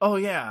like, oh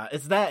yeah,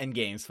 it's that in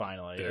games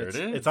finally. There it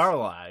is. It's our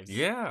lives.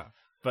 Yeah.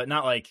 But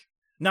not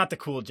the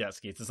cool jet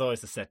skis. It's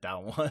always the sit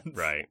down ones.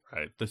 Right.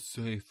 The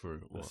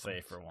safer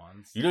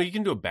ones. You know, you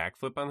can do a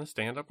backflip on the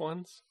stand-up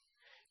ones.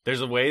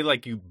 There's a way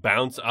like you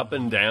bounce up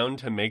and down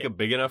to make a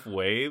big enough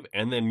wave,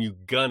 and then you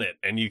gun it,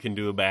 and you can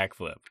do a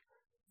backflip.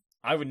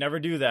 I would never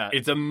do that.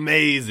 It's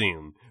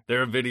amazing.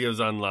 There are videos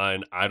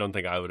online. I don't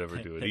think I would ever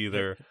do it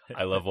either.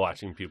 I love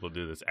watching people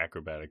do this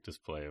acrobatic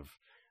display of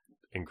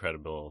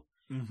incredible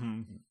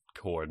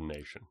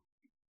coordination.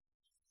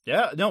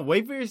 Yeah, no,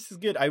 Wave Race is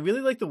good. I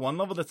really like the one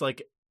level that's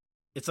like,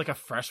 it's like a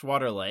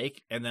freshwater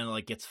lake, and then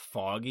like gets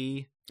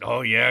foggy.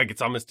 Oh yeah, it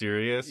gets all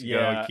mysterious. You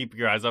gotta keep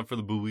your eyes out for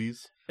the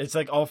buoys. It's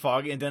like all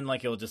foggy, and then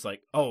like it'll just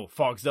like, oh,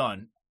 fog's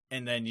done,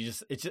 and then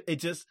it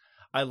just.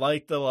 I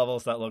like the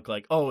levels that look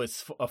like, oh,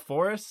 it's a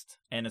forest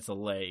and it's a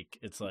lake.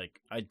 It's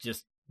like I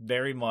just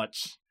very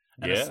much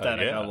an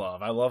aesthetic I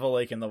love. I love a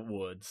lake in the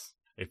woods.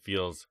 It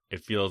feels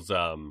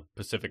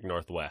Pacific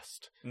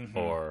Northwest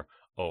or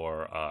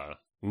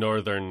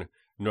northern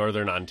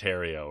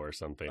Ontario or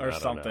something. Or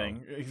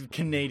something.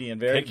 Canadian,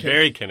 very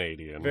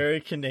Canadian.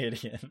 Very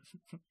Canadian.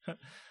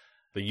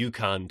 The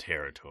Yukon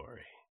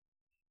Territory.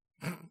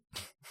 Can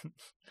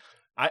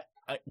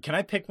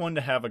I pick one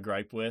to have a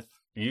gripe with?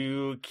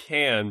 You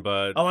can,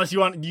 but unless you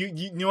want,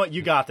 you know what,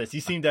 you got this. You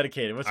seem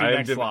dedicated. What's your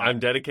next slot? I'm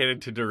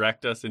dedicated to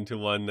direct us into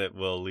one that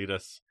will lead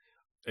us.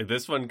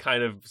 This one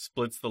kind of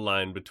splits the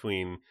line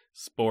between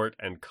sport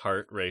and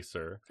kart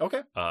racer.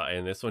 Okay.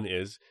 And this one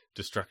is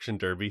Destruction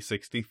Derby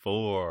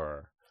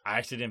 64. I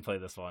actually didn't play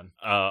this one.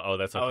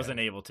 That's okay. I wasn't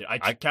able to.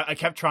 I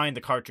kept trying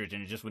the cartridge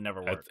and it just would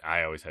never work.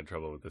 I always had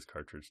trouble with this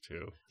cartridge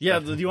too. Yeah,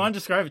 do you want to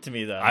describe it to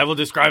me then? I will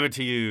describe it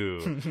to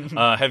you.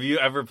 Have you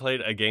ever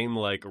played a game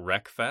like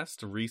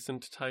Wreckfest, a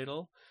recent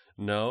title?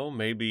 No,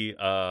 maybe.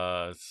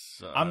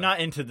 I'm not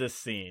into this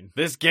scene.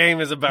 This game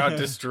is about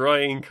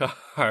destroying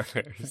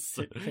cars.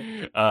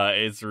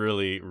 It's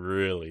really,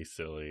 really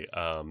silly.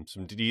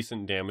 Some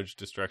decent damage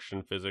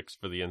destruction physics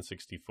for the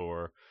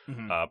N64.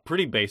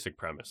 Pretty basic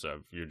premise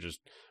of you're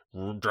just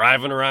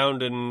driving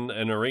around in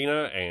an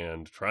arena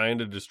and trying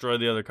to destroy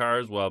the other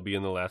cars while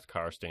being the last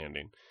car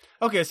standing.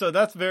 Okay, so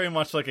that's very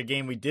much like a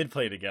game we did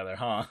play together,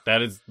 huh?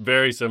 That is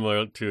very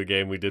similar to a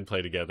game we did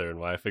play together, and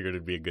why I figured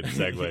it'd be a good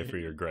segue for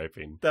your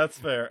griping. That's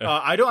fair.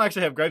 I don't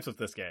actually have gripes with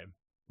this game.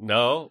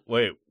 No?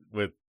 Wait,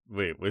 with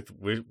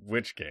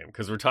which game?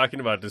 Because we're talking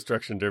about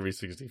Destruction Derby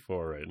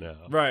 64 right now.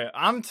 Right.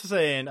 I'm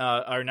saying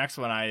our next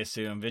one, I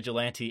assume,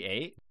 Vigilante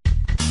 8.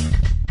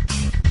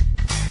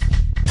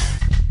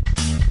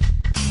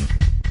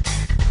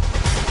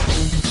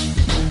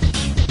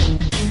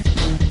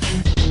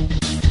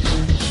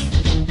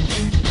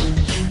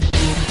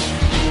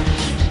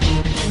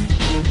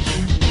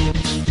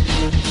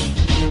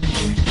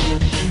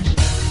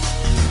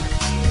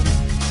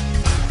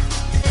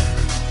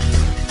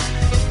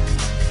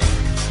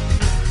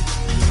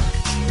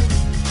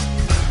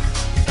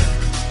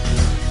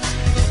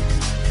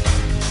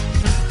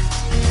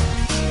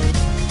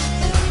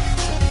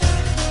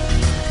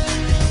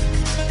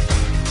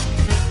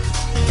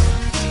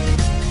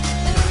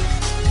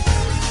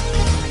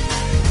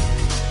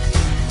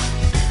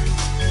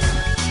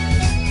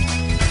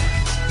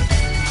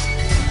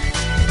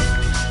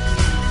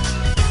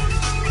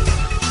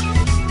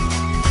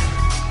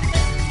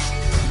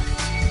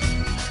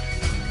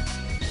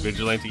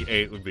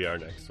 98 would be our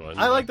next one.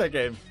 I like that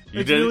game. You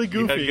it's did? really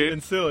You had goofy good-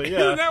 and silly. Yeah,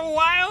 Isn't that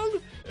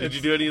wild? Did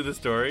you do any of the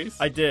stories?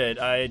 I did.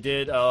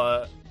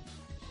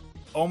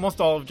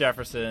 Almost all of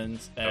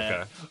Jefferson's.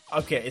 And,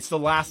 okay, it's the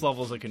last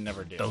levels I could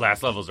never do. The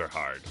last levels are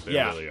hard. They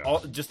really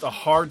are. Just a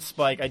hard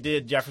spike. I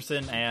did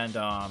Jefferson and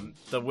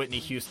the Whitney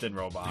Houston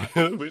robot.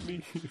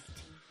 Whitney.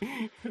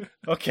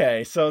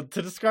 Okay, so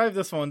to describe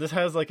this one, this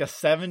has like a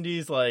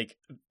 70s like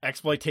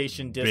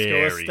exploitation disco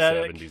Very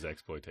aesthetic. 70s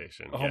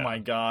exploitation. Oh my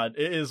god,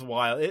 it is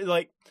wild. It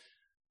like,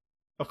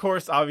 of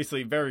course,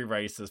 obviously very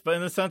racist, but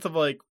in the sense of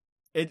like,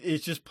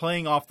 it's just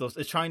playing off those.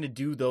 It's trying to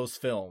do those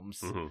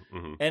films,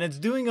 and it's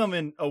doing them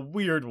in a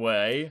weird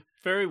way.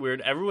 Very weird.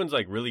 Everyone's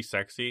like really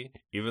sexy.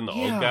 Even the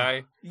old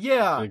guy.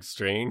 Yeah, Like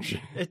strange.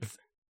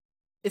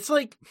 It's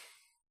like,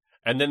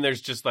 and then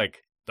there's just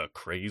like the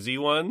crazy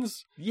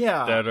ones.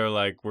 Yeah, that are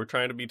like, we're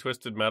trying to be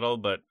Twisted Metal,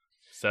 but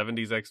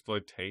 70s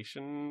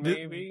exploitation,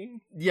 maybe.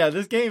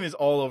 This game is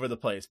all over the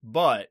place,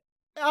 but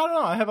I don't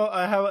know.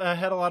 I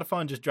had a lot of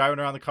fun just driving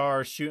around the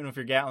car, shooting with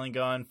your Gatling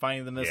gun,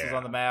 finding the missiles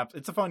on the map.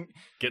 It's a fun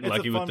getting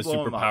lucky with the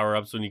super power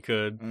ups when you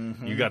could.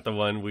 Mm-hmm. You got the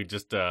one we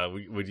just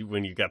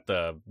when you got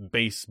the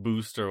base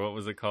boost, or what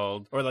was it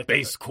called? Or like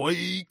base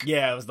quake.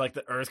 Yeah, it was like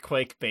the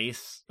earthquake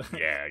base.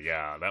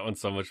 yeah, that one's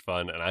so much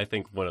fun, and I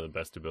think one of the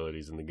best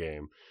abilities in the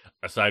game,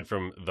 aside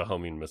from the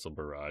homing missile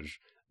barrage.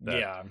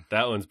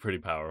 That one's pretty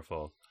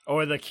powerful.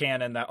 Or the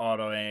cannon that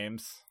auto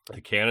aims. The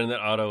cannon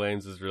that auto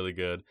aims is really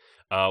good.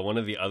 One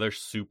of the other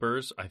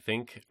supers, I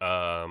think,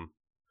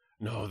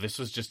 no, this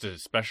was just a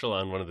special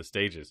on one of the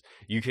stages.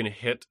 You can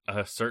hit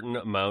a certain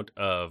amount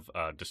of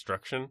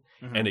destruction,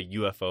 and a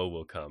UFO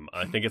will come.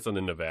 I think it's on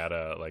the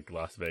Nevada, like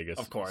Las Vegas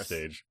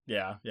stage.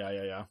 Yeah.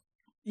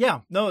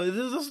 No,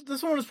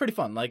 this one was pretty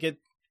fun. Like it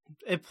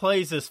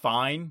plays is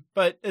fine,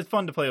 but it's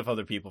fun to play with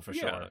other people for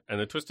sure. And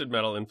the Twisted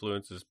Metal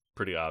influence is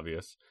pretty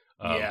obvious.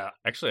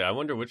 Actually, I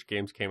wonder which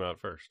games came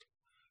out first.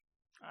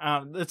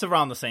 It's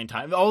around the same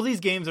time. All these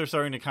games are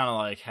starting to kind of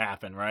like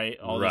happen, right?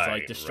 All these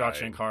like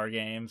destruction car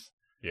games.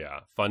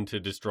 Yeah, fun to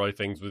destroy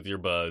things with your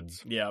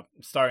buds. Yeah,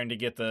 starting to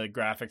get the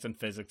graphics and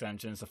physics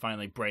engines to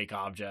finally break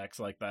objects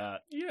like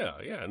that. Yeah,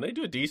 and they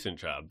do a decent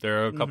job.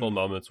 There are a couple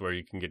moments where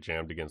you can get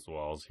jammed against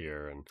walls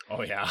here and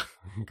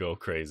go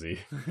crazy.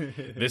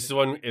 This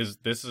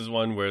is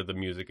one where the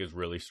music is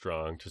really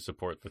strong to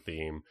support the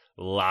theme.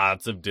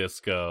 Lots of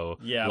disco.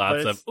 Yeah,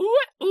 lots of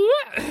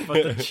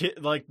but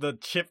the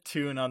chip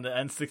tune on the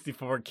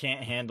N64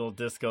 can't handle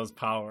disco's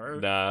power.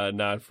 Nah,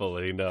 not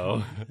fully.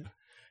 No.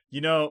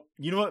 You know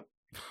what?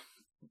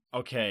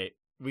 Okay,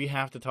 we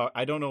have to talk.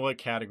 I don't know what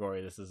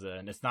category this is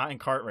in. It's not in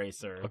Kart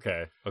Racer.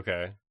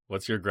 Okay.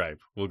 What's your gripe?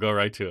 We'll go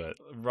right to it.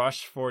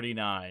 Rush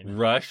 49.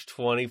 Rush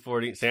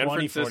 2040. San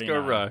Francisco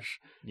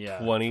Rush. Yeah.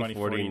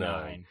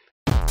 2049.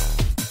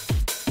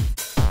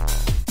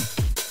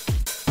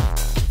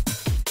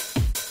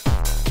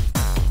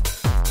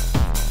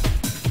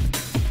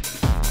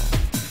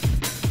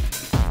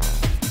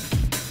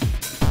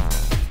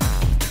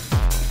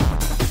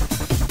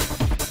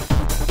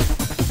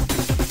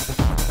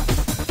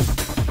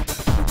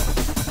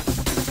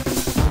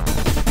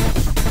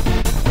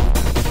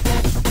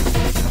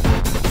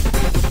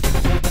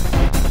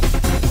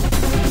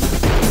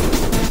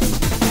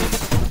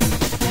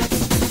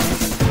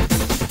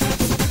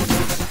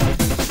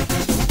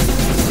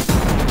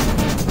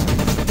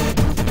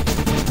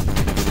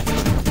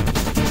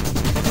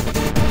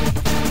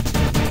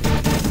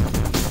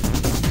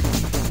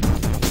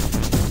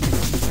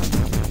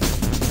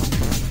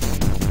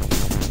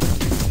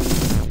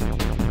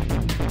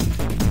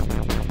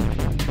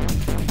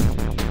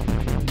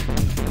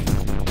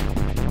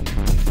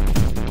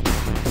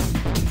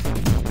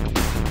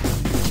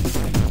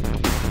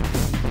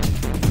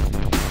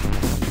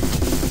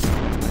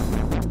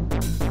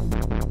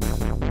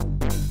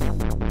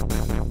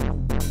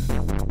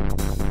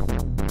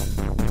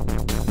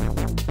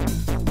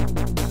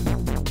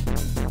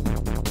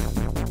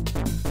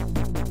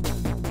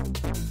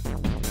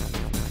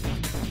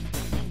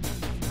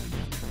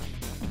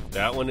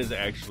 That one is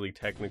actually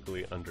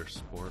technically under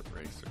Sport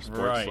Racer.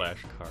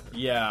 Sport/car.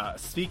 Yeah.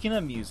 Speaking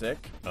of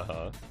music.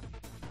 Uh-huh.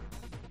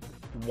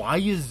 Why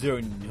is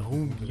there no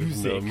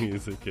music? No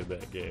music in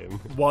that game.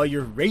 While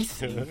you're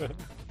racing?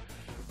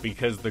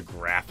 Because the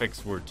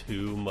graphics were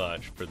too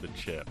much for the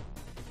chip.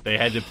 They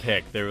had to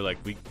pick. They were like,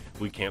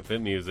 we can't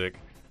fit music.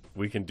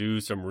 We can do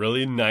some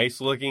really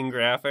nice looking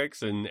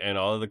graphics and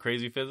all of the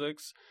crazy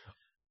physics.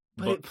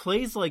 But it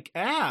plays like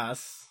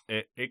ass.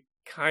 It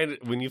kind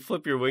of, when you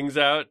flip your wings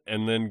out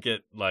and then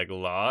get like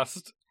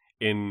lost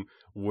in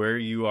where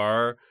you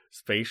are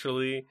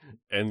spatially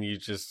and you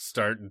just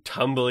start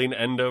tumbling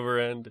end over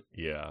end.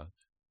 Yeah.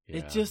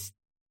 It just,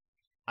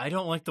 I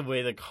don't like the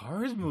way the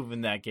cars move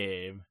in that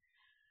game.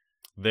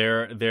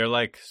 They're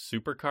like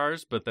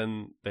supercars, but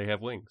then they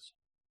have wings.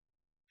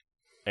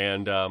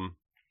 And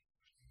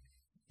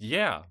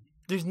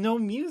there's no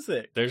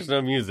music. There's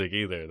no music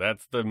either.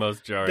 That's the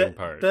most jarring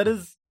part. That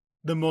is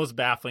the most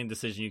baffling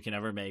decision you can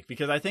ever make,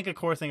 because I think a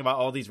core thing about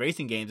all these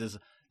racing games is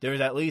there's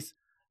at least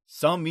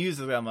some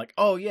music I'm like,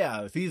 oh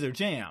yeah, these are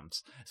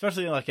jams.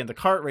 Especially like in the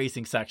kart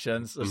racing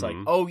sections, it's like,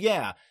 oh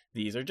yeah,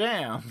 these are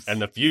jams.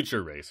 And the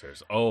future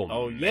racers,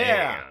 oh man.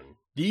 Yeah,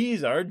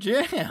 these are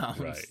jams.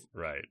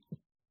 Right.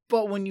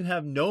 But when you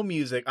have no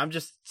music, I'm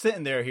just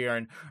sitting there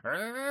hearing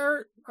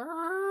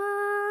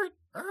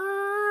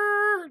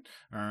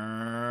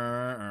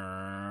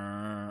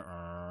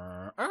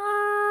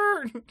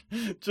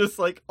just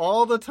like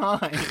all the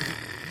time.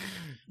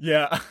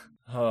 Yeah.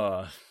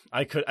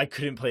 I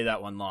couldn't play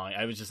that one long.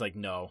 I was just like,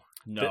 no.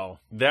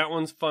 That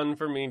one's fun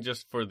for me,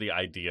 just for the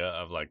idea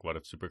of like, what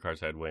if supercars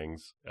had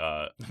wings?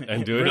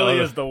 And doing it really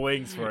is the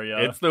wings for you.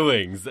 It's the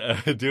wings.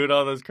 Doing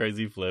all those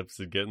crazy flips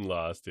and getting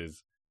lost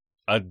is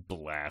a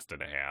blast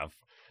and a half.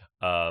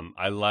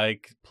 I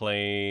like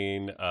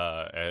playing.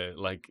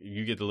 Like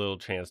you get a little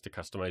chance to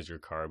customize your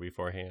car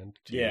beforehand.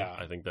 Too. Yeah,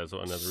 I think that's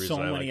another reason.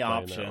 So I many like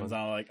options.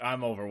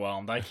 I'm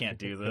overwhelmed. I can't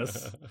do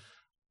this.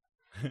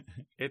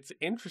 It's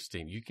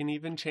interesting. You can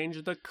even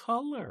change the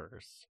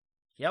colors.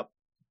 Yep.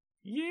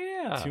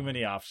 Yeah. Too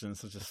many options.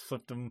 So just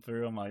flip them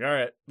through. I'm like, all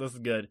right, this is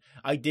good.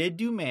 I did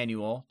do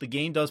manual. The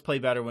game does play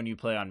better when you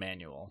play on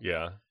manual.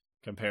 Yeah.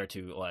 Compared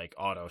to like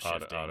auto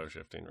shifting. Auto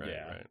shifting, right?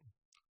 Yeah. Right.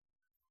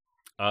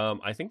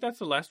 I think that's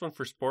the last one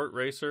for Sport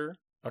Racer.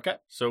 Okay.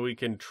 So we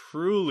can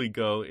truly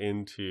go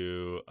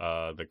into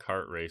the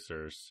kart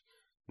racers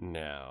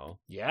now.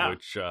 Yeah.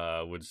 Which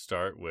would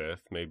start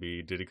with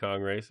maybe Diddy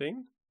Kong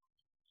Racing.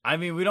 I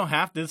mean, we don't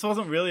have to. This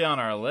wasn't really on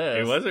our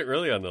list. It wasn't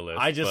really on the list.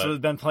 I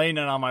just been playing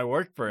it on my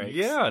work breaks.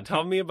 Yeah,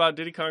 tell me about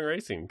Diddy Kong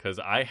Racing, because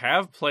I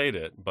have played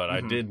it, but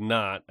I did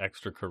not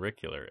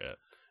extracurricular it.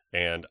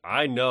 And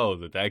I know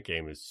that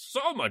game is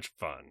so much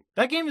fun.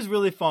 That game is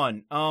really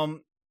fun.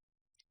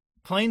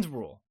 Planes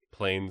rule.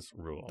 Planes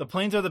rule. The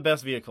planes are the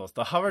best vehicles.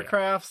 The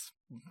hovercrafts,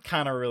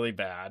 kind of really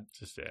bad.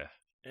 Just,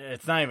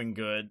 It's not even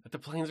good. But the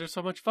planes are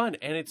so much fun,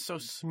 and it's so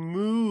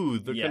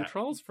smooth, the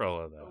controls for all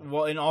of them.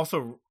 Well, and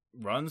also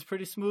runs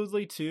pretty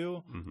smoothly,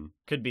 too. Mm-hmm.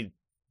 Could be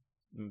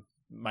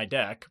my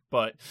deck,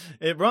 but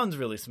it runs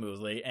really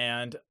smoothly,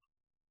 and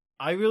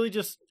I really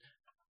just...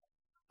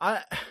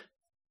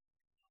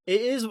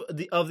 It is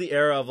of the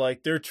era of,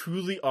 like, there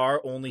truly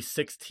are only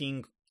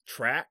 16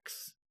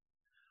 tracks,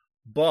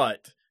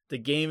 but the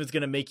game is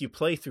going to make you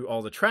play through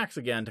all the tracks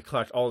again to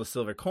collect all the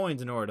silver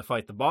coins in order to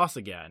fight the boss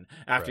again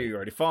after you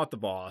already fought the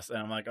boss. And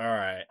I'm like, all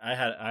right, I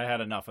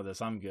had enough of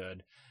this. I'm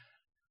good.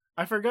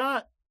 I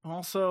forgot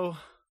also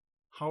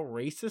how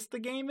racist the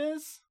game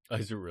is.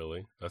 Is it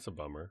really? That's a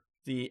bummer.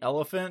 The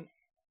elephant,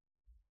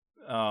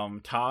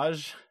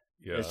 Taj,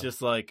 is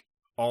just like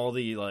all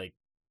the like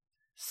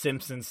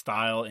Simpson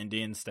style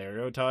Indian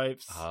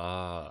stereotypes.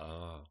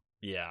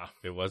 Yeah.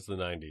 It was the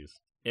 90s.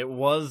 It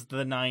was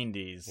the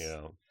 90s.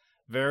 Yeah.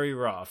 Very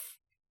rough.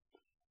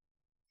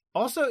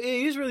 Also, it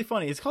is really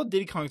funny. It's called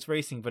Diddy Kong's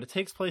Racing, but it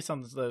takes place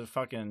on the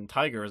fucking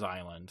Tiger's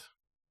Island.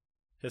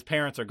 His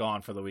parents are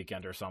gone for the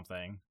weekend or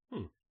something.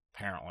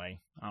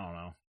 Apparently. I don't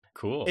know.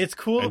 Cool. It's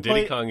cool and to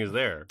play. Diddy Kong is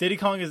there. Diddy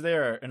Kong is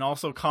there, and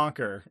also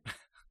Conker.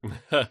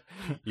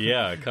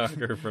 Yeah,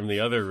 Conker from the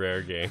other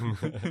Rare game.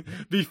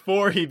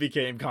 Before he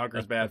became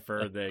Conker's Bad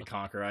Fur Day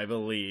Conker, I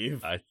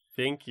believe. I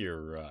think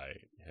you're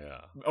right.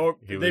 Yeah. Or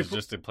he was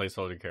just a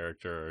placeholder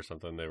character or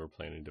something they were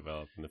planning to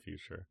develop in the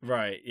future.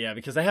 Right, yeah,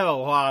 because they have a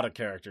lot of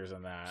characters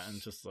in that,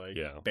 and just like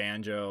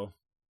Banjo.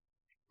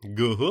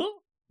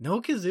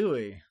 No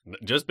Kazooie.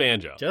 Just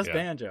Banjo.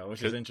 Banjo,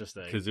 which is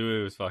interesting.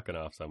 Kazooie was fucking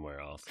off somewhere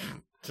else.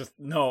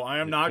 No, I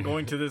am not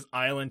going to this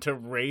island to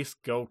race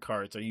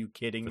go-karts. Are you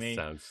kidding me?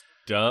 Sounds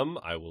dumb.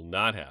 I will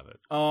not have it.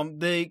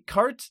 The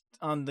karts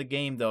on the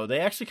game, though, they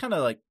actually kind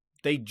of like,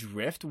 they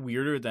drift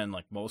weirder than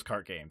like most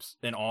kart games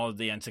in all of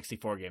the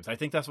N64 games. I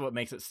think that's what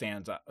makes it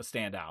stand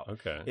out.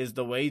 Okay. Is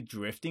the way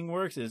drifting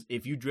works is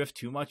if you drift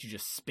too much, you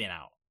just spin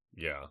out.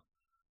 Yeah.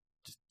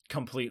 Just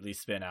completely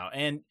spin out.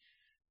 And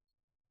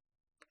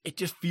it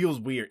just feels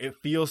weird. It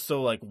feels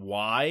so like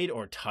wide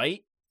or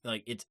tight.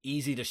 Like it's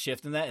easy to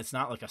shift in that. It's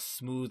not like a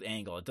smooth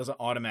angle. It doesn't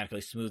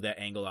automatically smooth that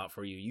angle out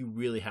for you. You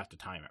really have to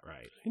time it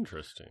right.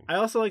 Interesting. I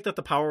also like that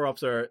the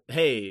power-ups are,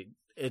 hey,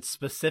 it's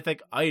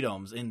specific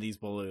items in these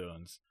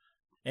balloons.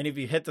 And if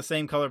you hit the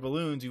same color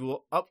balloons, you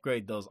will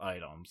upgrade those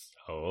items.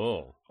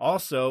 Oh.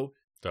 Also,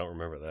 don't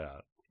remember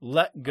that.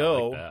 Let go.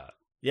 I like that.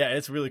 Yeah,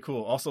 it's really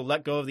cool. Also,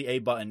 let go of the A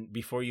button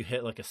before you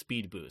hit like a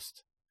speed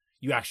boost.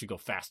 You actually go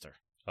faster.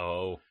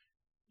 Oh.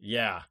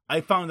 Yeah.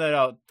 I found that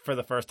out for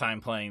the first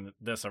time playing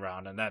this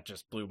around, and that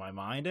just blew my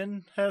mind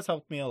and has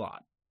helped me a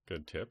lot.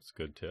 Good tips.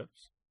 Good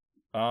tips.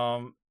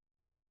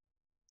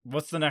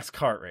 What's the next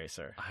kart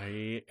racer?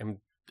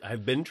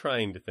 I've been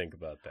trying to think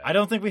about that. I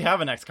don't think we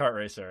have a next kart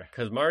racer.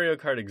 Because Mario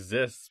Kart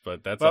exists,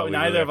 but that's all we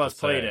neither really of have us to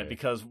played say. it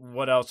because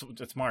what else?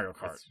 It's Mario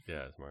Kart.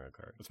 It's Mario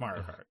Kart. It's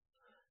Mario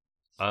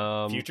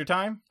Kart. Future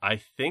Time? I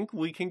think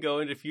we can go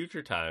into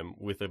Future Time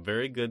with a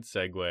very good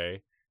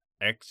segue,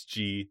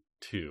 XG2.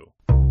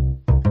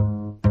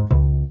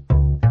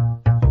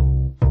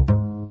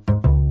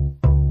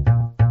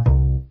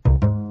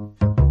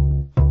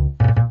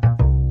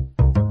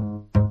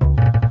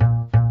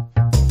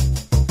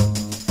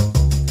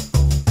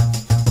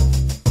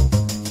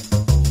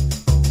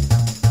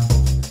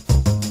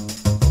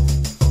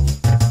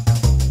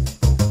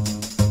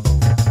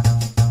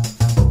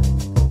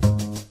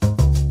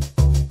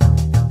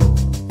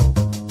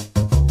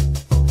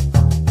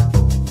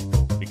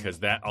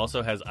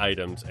 also has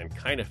items and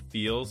kind of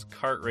feels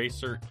kart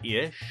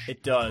racer-ish.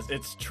 It does.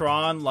 It's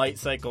Tron Light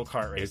Cycle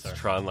Kart Racer. It's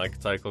Tron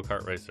Light Cycle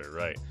Kart Racer,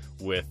 right?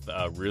 With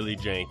really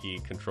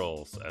janky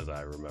controls, as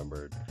I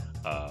remembered.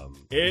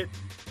 It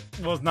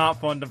was not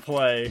fun to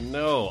play.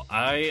 No,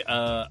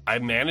 I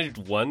managed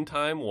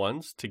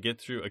once to get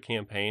through a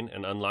campaign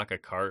and unlock a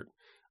kart.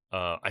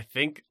 I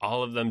think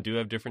all of them do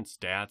have different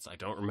stats. I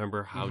don't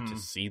remember how to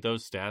see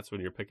those stats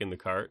when you're picking the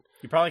kart.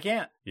 You probably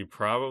can't. You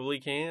probably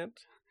can't.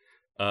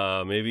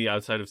 Maybe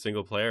outside of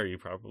single player, you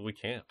probably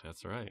can't.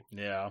 That's right.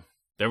 Yeah.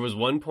 There was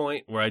one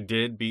point where I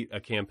did beat a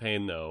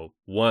campaign, though,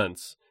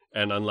 once,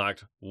 and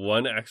unlocked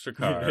one extra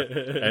car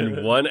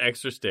and one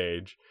extra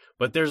stage.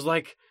 But there's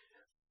like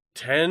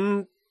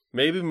 10,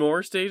 maybe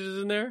more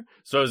stages in there.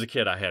 So as a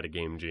kid, I had a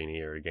Game Genie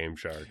or a Game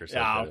Shark or something.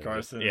 Yeah, of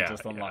course.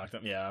 Just unlocked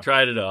them. Yeah.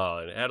 Tried it all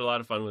and had a lot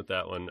of fun with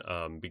that one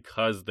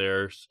because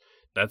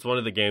that's one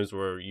of the games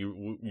where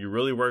you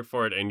really work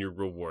for it and you're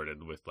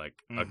rewarded with like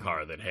a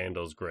car that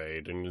handles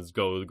great and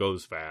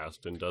goes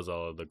fast and does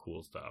all of the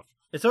cool stuff.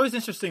 It's always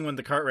interesting when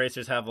the kart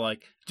racers have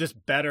like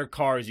just better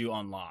cars you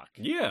unlock.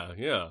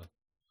 Yeah.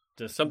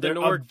 Just something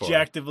to work for.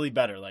 Objectively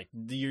better. Like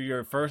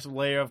your first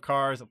layer of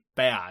cars,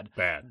 bad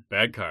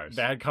cars.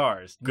 Bad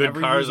cars. Good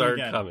Never cars use them are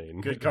again.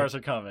 coming. Good cars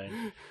are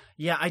coming.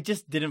 Yeah, I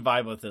just didn't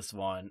vibe with this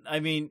one. I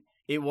mean,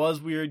 it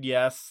was weird,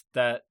 yes,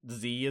 that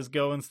Z is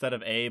go instead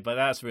of A, but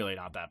that's really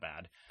not that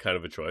bad. Kind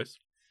of a choice.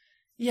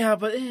 Yeah,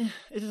 but it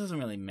doesn't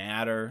really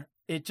matter.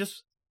 It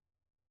just...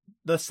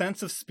 The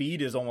sense of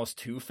speed is almost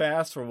too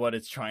fast for what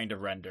it's trying to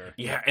render.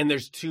 Yeah, and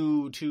there's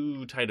too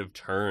tight of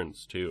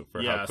turns, too,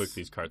 for how quick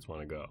these karts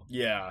want to go.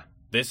 Yeah.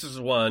 This is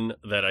one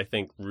that I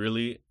think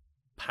really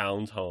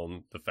pounds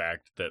home the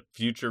fact that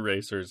future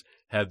racers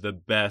have the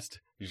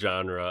best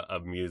genre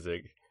of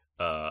music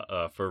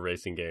for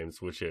racing games,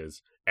 which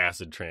is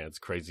acid trance,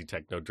 crazy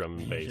techno drum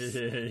and bass.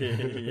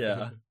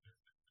 Yeah.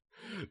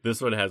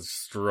 This one has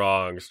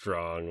strong,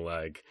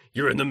 like,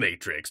 you're in the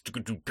Matrix.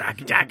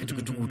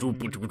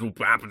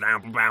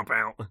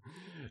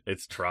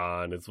 It's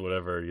Tron. It's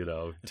whatever,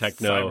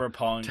 techno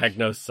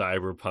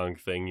cyberpunk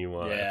thing you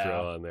want to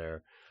throw on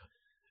there.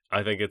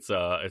 I think it's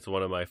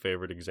one of my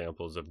favorite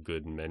examples of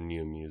good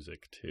menu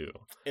music, too.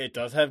 It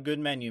does have good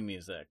menu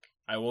music.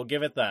 I will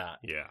give it that.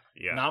 Yeah.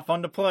 Not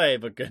fun to play,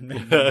 but good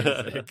menu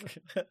music.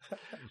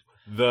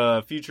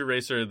 The future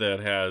racer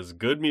that has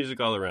good music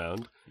all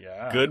around.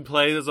 Yeah. Good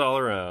plays all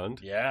around.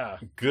 Yeah.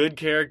 Good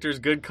characters,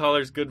 good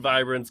colors, good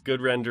vibrance,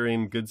 good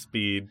rendering, good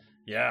speed.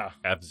 Yeah.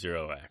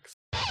 F-Zero X.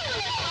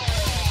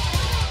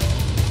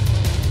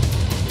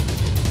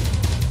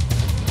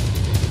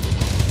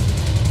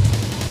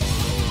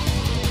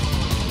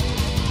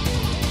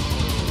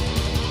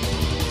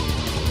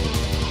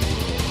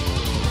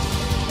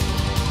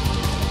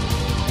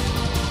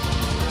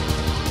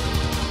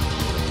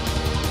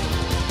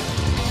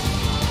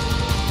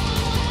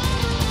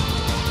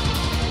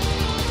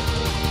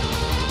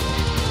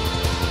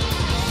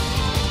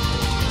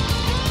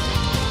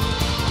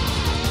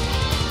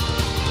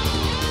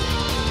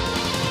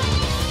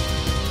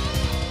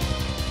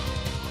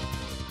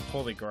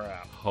 Holy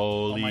crap.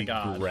 Holy oh my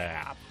God.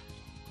 crap.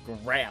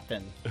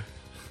 Grappin'.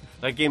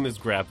 That game is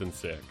grappin'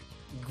 sick.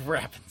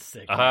 Grappin'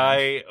 sick. Man.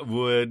 I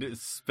would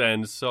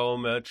spend so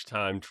much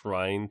time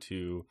trying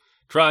to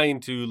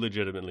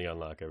legitimately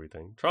unlock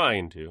everything.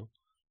 Trying.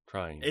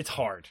 It's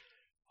hard.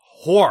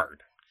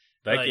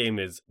 That game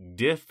is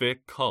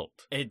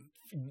difficult.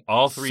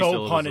 All three so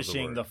syllables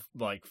punishing of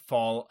the word.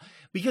 fall,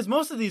 because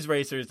most of these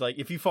racers, like,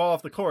 if you fall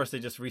off the course, they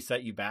just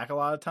reset you back a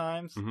lot of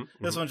times.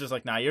 This one's just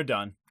like, nah, you're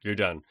done. You're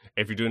done.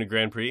 If you're doing a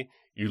Grand Prix,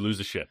 you lose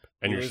a ship,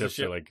 and your ships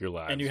are like your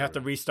lives, and you have to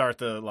restart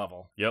the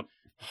level. Yep.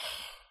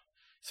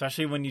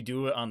 Especially when you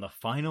do it on the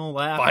final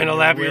lap.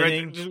 You're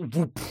right. Just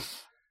whoop.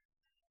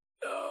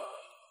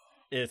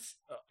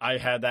 I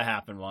had that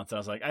happen once. I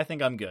was like, I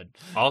think I'm good.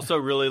 Also,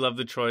 really love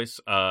the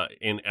choice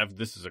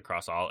this is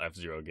across all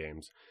F-Zero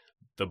games.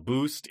 The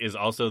boost is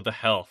also the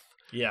health.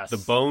 Yes. The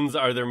bones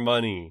are their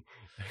money.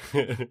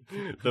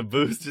 The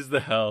boost is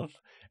the health,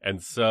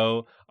 and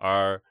so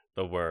are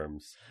the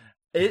worms.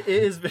 It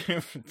is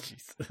very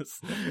Jesus.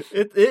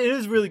 It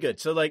is really good.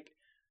 So like,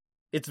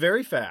 it's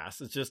very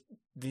fast. It's just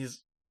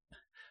these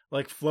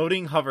like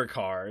floating hover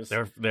cars.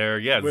 They're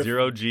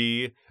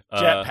 0G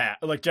jetpack,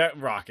 like jet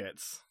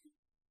rockets,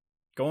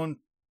 going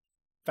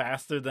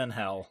faster than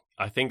hell.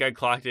 I think I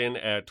clocked in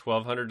at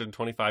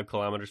 1,225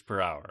 kilometers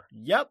per hour.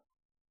 Yep.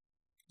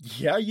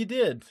 Yeah, you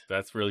did.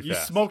 That's really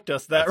fast. You smoked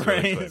us that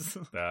race.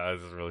 Really that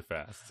is really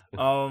fast.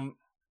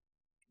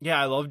 Yeah,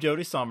 I love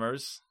Jody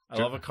Summers. I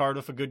love a card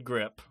with a good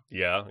grip.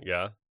 Yeah.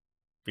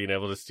 Being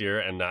able to steer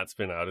and not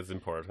spin out is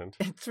important.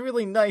 It's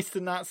really nice to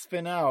not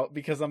spin out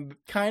because I'm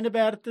kind of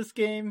bad at this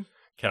game.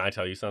 Can I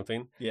tell you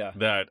something? Yeah.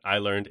 That I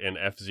learned in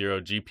F-Zero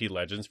GP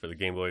Legends for the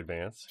Game Boy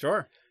Advance?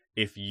 Sure.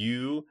 If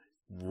you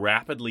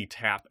rapidly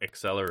tap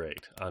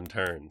accelerate on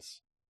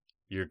turns,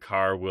 your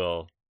car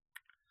will...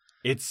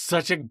 It's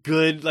such a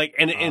good, like,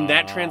 and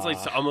that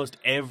translates to almost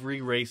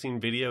every racing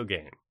video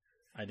game.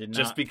 I did not.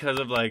 Just because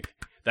of, like,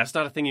 that's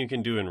not a thing you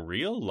can do in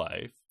real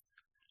life.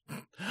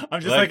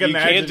 I'm just like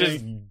imagining. You can't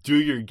just do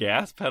your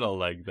gas pedal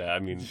like that. I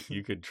mean,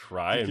 you could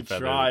try and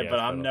feather the gas but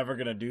I'm pedal. never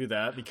gonna do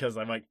that because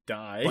I might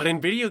die. But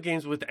in video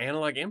games with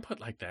analog input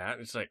like that,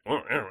 it's like,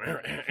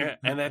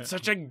 and that's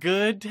such a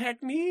good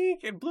technique.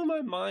 It blew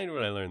my mind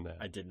when I learned that.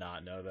 I did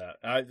not know that.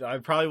 I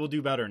probably will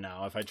do better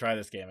now if I try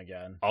this game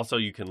again. Also,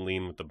 you can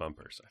lean with the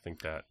bumpers. I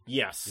think that.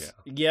 Yes.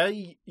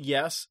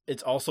 Yes.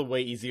 It's also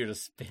way easier to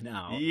spin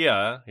out.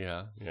 Yeah.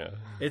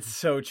 It's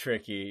so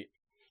tricky.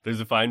 There's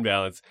a fine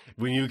balance.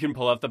 When you can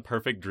pull off the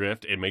perfect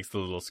drift, it makes the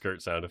little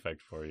skirt sound effect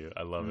for you.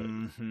 I love it.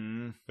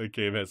 Mm-hmm. The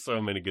game has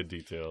so many good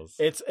details.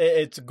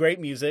 It's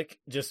great music,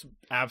 just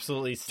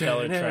absolutely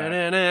stellar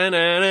track.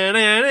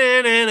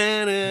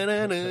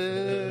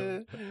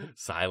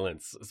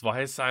 Silence.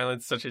 Why is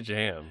silence such a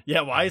jam? Yeah,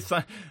 why is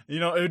it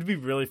would be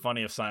really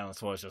funny if silence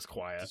was just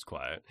quiet. Just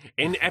quiet.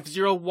 In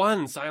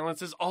F-Zero-1,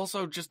 silence is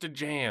also just a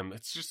jam.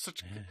 It's just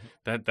such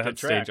that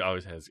stage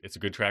always has. It's a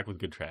good track with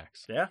good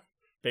tracks. Yeah.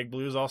 Big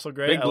Blue is also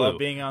great. Big Blue. I love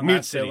being on Mute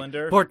that City.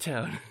 cylinder. Port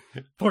Town,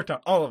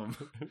 all of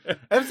them.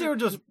 F-Zero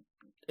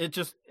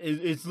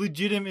it's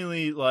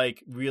legitimately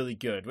like really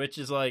good, which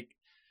is like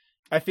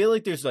I feel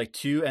like there's like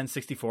 2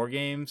 N64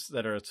 games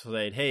that are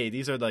said, hey,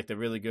 these are like the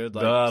really good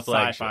like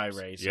sci-fi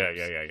racers.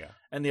 Yeah.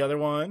 And the other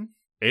one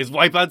is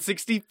Wipeout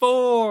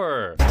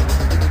 64.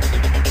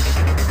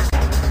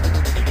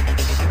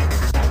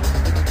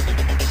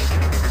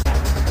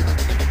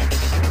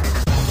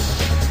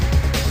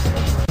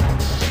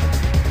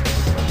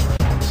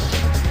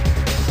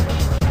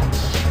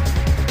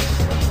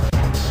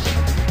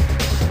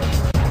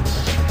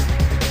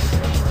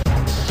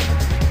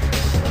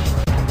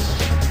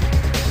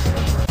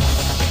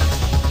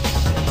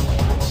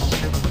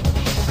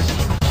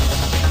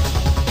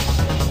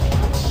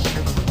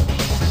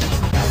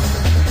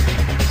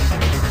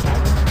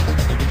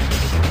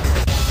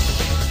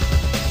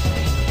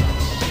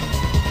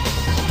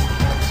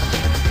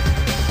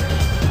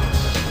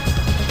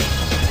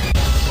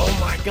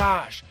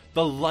 Gosh,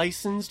 the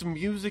licensed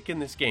music in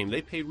this game.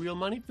 They paid real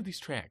money for these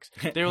tracks.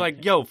 They were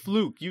like, yo,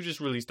 Fluke, you just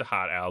released a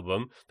hot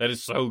album that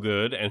is so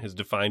good and has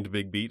defined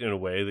Big Beat in a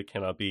way that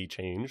cannot be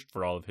changed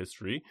for all of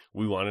history.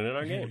 We want it in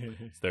our game.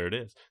 So there it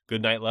is.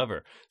 Good Night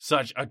Lover.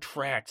 Such a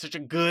track. Such a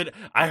good...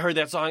 I heard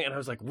that song and I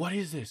was like, what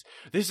is this?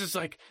 This is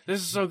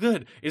so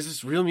good. Is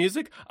this real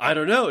music? I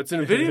don't know. It's in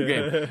a video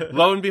game.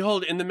 Lo and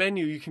behold, in the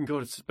menu, you can go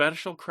to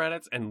special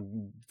credits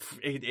and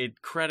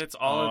it credits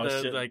all of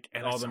the...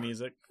 all the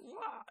music.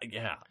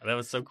 Yeah, that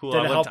was so cool. Did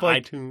I went to help,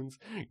 iTunes,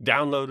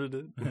 downloaded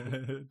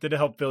it. Did it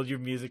help build your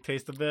music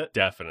taste a bit?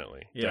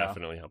 Definitely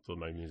helped with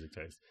my music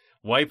taste.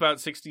 Wipeout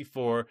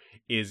 64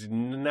 is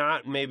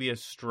not maybe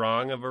as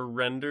strong of a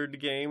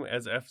rendered game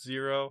as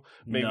F-Zero.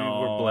 Maybe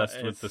we're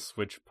blessed with the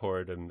Switch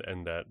port and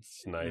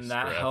that's nice and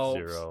that for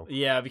helps. F-Zero.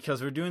 Yeah,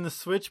 because we're doing the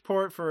Switch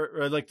port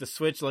or like the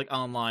Switch like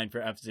online for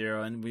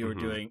F-Zero, and we were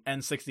doing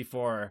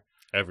N64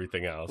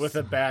 everything else with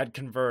a bad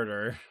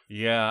converter.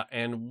 Yeah,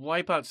 and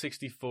Wipeout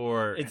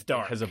 64 it's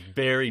dark. Has a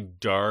very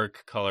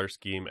dark color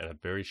scheme and a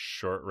very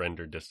short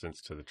render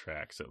distance to the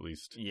tracks, at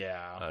least.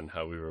 Yeah, on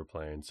how we were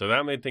playing. So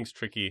that made things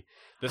tricky.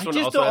 This one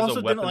just also has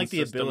a weapon didn't like the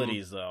system.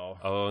 abilities though.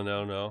 Oh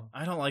no.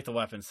 I don't like the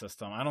weapon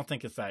system. I don't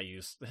think it's that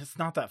it's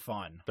not that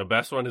fun. The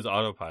best one is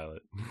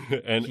autopilot.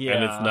 and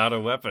it's not a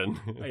weapon.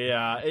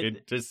 Yeah,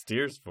 it just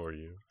steers for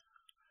you.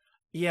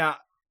 Yeah.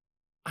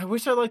 I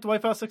wish I liked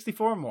Wipeout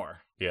 64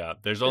 more. Yeah, I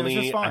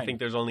think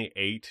there's only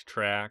 8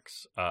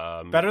 tracks.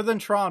 Better than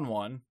Tron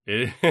 1.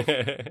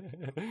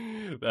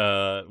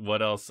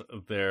 What else?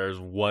 There's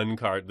one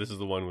car. This is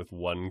the one with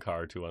one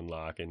car to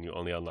unlock, and you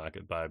only unlock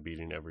it by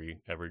beating every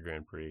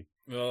Grand Prix.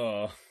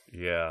 Oh.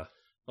 Yeah.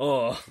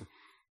 Oh.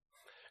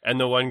 And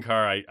the one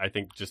car I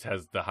think just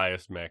has the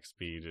highest max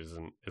speed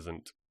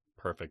isn't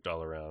perfect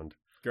all around.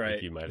 Great.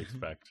 Like you might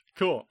expect.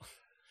 Cool.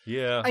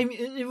 Yeah. I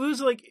mean, it was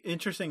like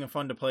interesting and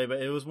fun to play,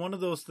 but it was one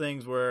of those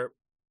things where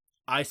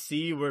I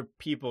see where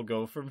people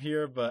go from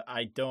here, but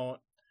I don't.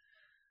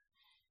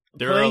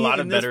 There are a lot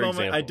of better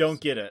examples. I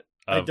don't get it.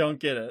 I don't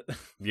get it.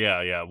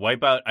 Yeah.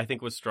 Wipeout, I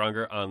think, was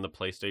stronger on the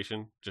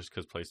PlayStation, just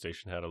because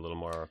PlayStation had a little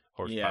more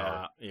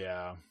horsepower.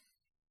 Yeah.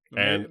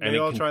 And maybe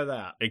I'll try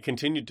that. It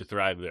continued to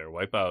thrive there.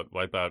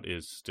 Wipeout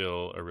is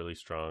still a really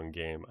strong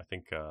game. I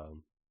think.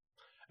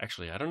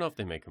 Actually, I don't know if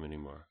they make them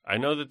anymore. I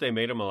know that they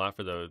made them a lot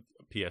for the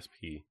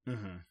PSP.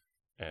 Mm-hmm.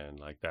 And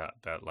like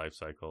that life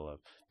cycle of...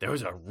 There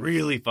was a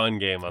really fun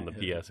game on the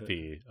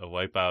PSP. A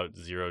Wipeout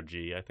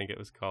 0G, I think it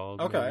was called.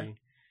 Okay.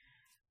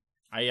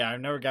 I've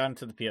never gotten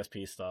to the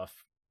PSP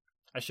stuff.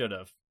 I should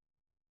have.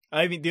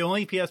 I mean, the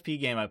only PSP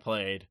game I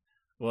played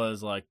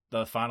was like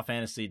the Final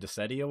Fantasy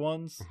Dissidia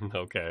ones.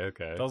 Okay.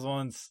 Those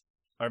ones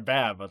are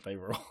bad, but they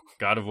rule.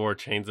 God of War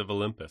Chains of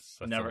Olympus.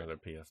 That's another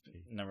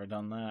PSP. Never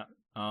done that.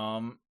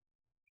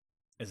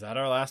 Is that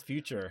our last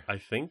future? I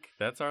think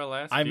that's our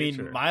last future. I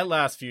mean, my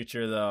last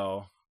future,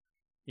 though,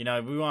 You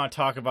know, we want to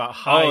talk about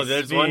high speed. Oh,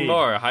 there's one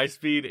more. High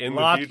speed in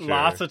the future.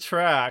 Lots of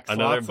tracks.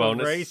 Another lots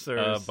bonus of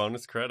racers.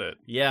 Bonus credit.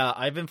 Yeah,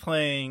 I've been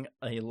playing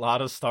a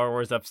lot of Star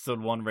Wars Episode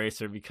 1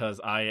 Racer because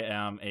I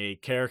am a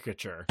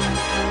caricature.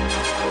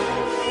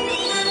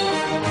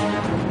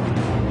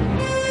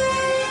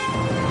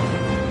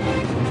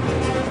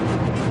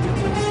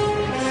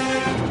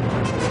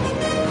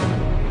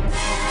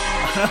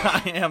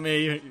 I am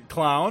a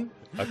clown.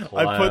 A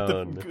clown. I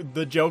put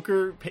the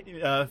Joker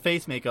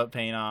face makeup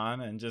paint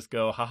on and just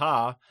go,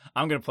 haha,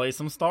 I'm going to play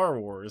some Star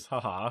Wars,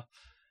 haha.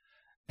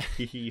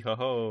 Hee hee ho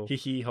ho. Hee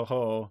hee ho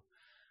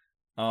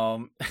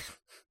ho.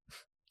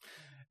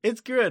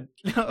 It's good.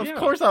 Of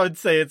course I would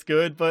say it's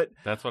good, but...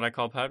 That's what I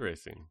call pod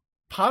racing.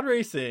 Pod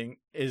racing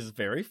is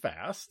very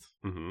fast.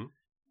 Mm-hmm.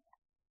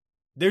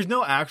 There's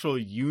no actual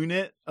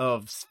unit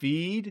of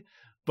speed,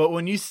 but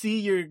when you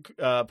see your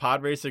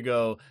pod racer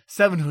go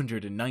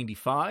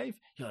 795,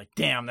 you're like,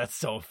 damn, that's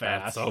so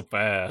fast. That's so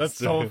fast. That's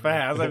so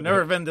fast. I've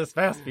never been this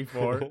fast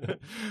before.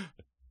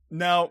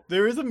 Now,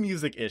 there is a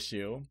music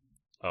issue.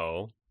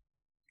 Oh.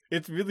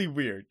 It's really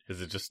weird.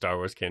 Is it just Star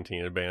Wars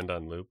Cantina Band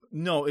on loop?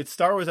 No, it's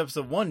Star Wars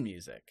Episode 1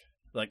 music.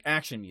 Like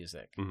action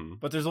music. Mm-hmm.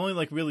 But there's only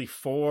like really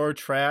 4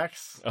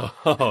 tracks.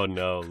 Oh,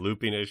 no.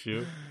 Looping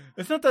issue?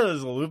 It's not that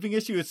it's a looping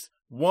issue. It's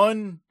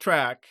 1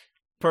 track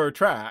per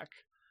track.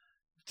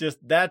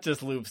 That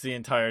just loops the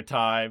entire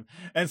time.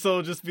 And so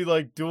it'll just be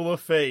like Duel of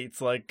Fates,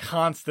 like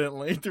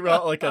constantly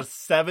throughout like a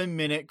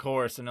 7-minute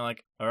course. And they're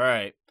like, all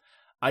right,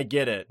 I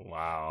get it.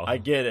 Wow. I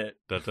get it.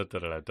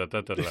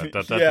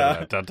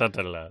 Yeah.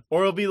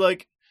 Or it'll be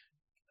like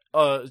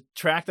a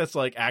track that's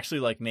like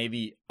actually like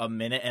maybe a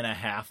minute and a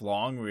half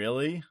long,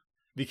 really.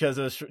 Because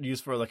it was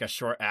used for like a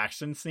short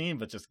action scene,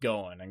 but just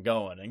going and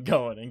going and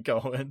going and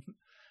going.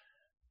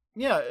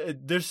 Yeah,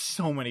 there's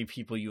so many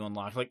people you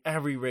unlock. Like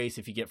every race,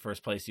 if you get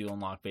first place, you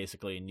unlock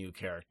basically a new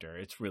character.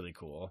 It's really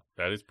cool.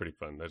 That is pretty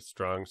fun. That's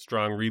strong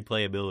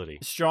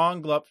replayability.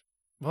 Strong glup.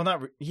 Well,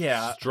 not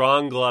yeah.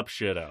 Strong glup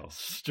shitto.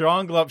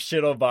 Strong glup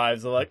shitto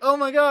vibes. They're like, oh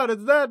my god,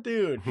 it's that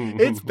dude.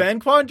 It's Ben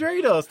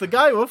Quadrados, the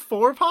guy with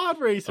 4 pod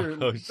racer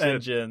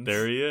engines.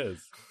 There he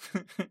is.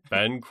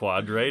 Ben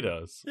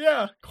Quadrados.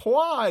 Yeah,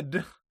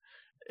 Quad.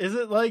 Is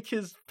it like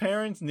his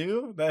parents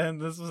knew that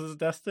this was his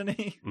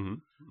destiny?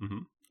 Mm-hmm. Mm-hmm.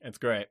 It's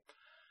great.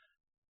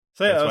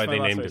 So yeah, that's why they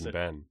named him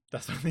Ben.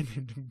 That's why they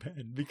named him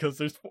Ben, because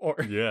there's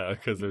 4. Yeah,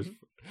 because there's...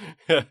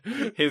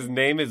 His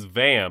name is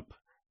Vamp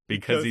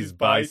because he's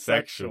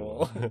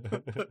bisexual.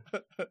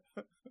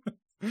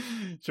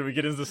 Should we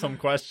get into some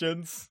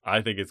questions?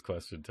 I think it's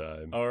question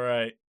time. All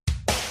right.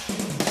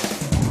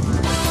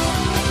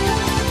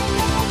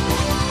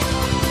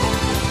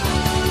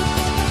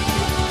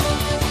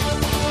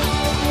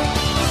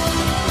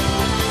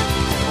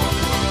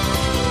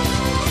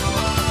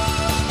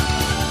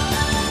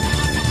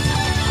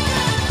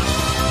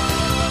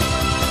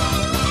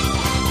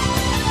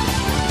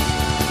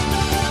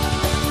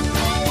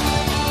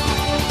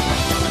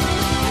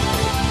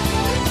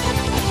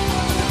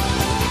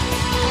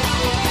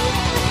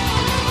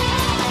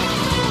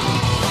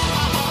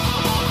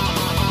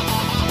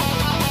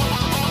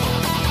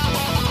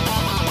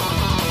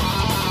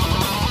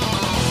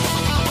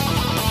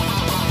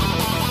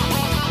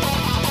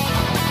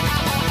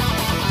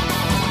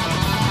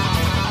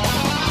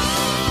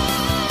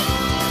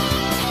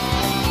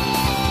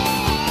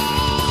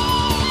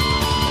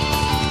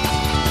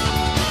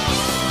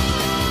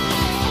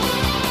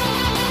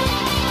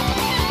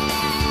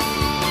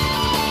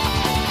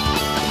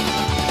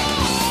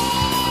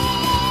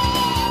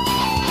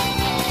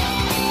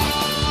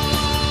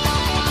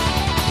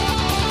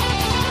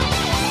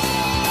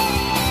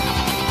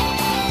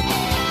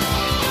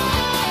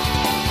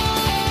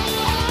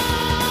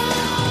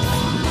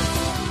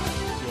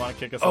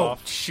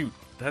 off. Shoot.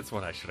 That's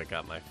what I should have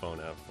got my phone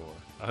out for.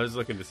 I was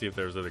looking to see if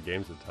there was other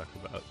games to talk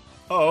about.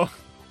 Oh.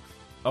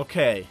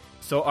 Okay.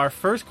 So our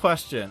first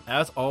question,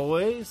 as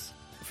always,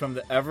 from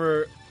the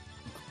ever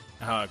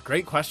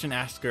great question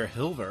asker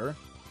Hilver.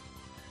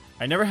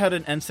 I never had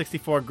an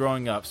N64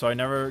 growing up, so I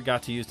never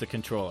got to use the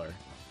controller.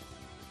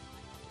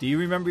 Do you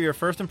remember your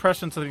first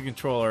impressions of the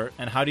controller,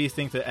 and how do you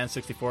think the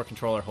N64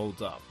 controller holds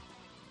up?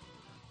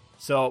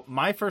 So,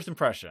 my first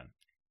impression,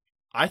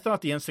 I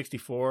thought the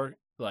N64,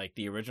 like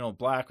the original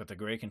black with the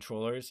gray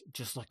controllers,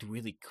 just looked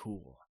really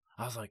cool.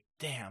 I was like,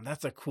 damn,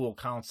 that's a cool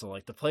console.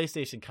 Like, the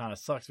PlayStation kind of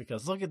sucks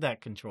because look at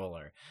that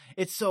controller.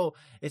 It's so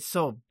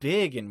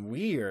big and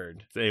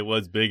weird. It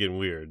was big and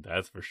weird,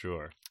 that's for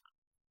sure.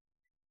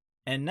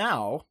 And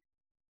now,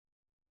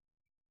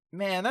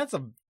 man, it's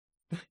a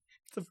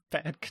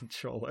bad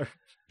controller.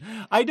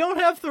 I don't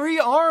have 3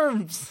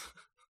 arms.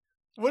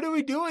 What are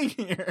we doing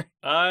here?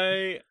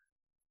 I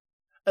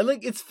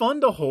like, it's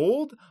fun to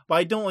hold, but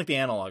I don't like the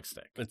analog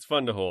stick. It's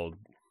fun to hold.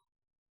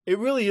 It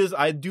really is.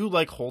 I do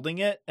like holding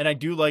it, and I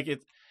do like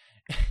it.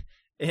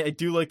 I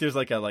do like there's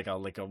like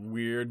a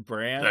weird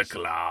branch. The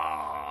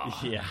claw.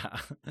 Yeah,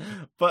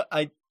 but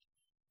I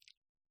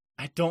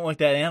I don't like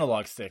that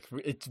analog stick.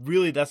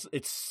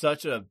 It's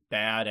such a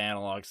bad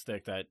analog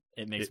stick that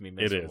it makes me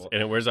miserable. It is,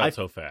 and it wears out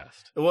so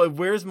fast. Well, it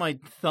wears my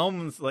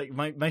thumbs, like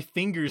my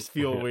fingers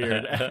feel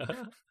weird.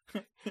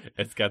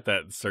 It's got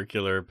that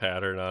circular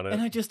pattern on it.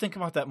 And I just think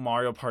about that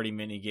Mario Party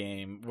mini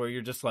game where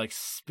you're just like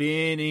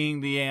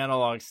spinning the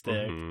analog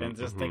stick and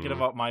just thinking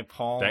about my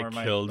palm or my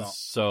That killed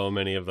so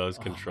many of those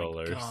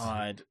controllers.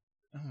 Oh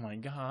my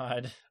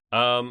god.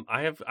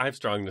 I have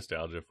strong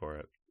nostalgia for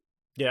it.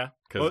 Yeah.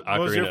 Because What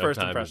was your Ocarina of first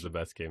Time impression? is the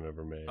best game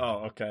ever made.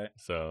 Oh, okay.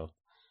 So,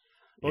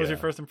 What was your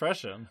first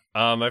impression?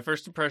 My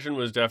first impression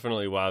was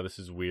definitely, wow, this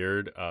is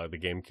weird. The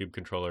GameCube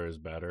controller is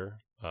better.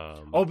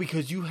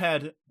 Because you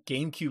had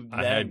GameCube then.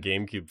 I had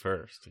GameCube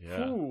first.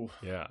 Yeah. Ooh.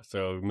 Yeah.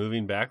 So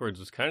moving backwards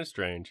was kind of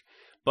strange.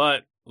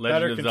 But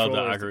Legend of Zelda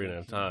Ocarina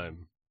of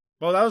Time.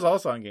 Well, that was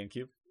also on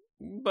GameCube.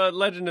 But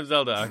Legend of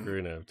Zelda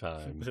Ocarina of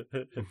Time.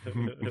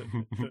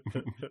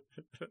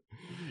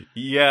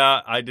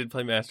 Yeah, I did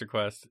play Master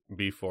Quest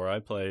before I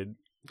played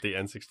the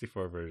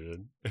N64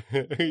 version.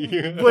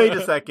 Wait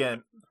a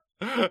second.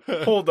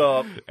 Hold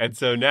up. And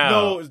so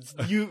now...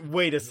 No,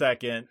 wait a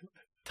second.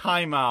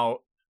 Time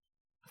out.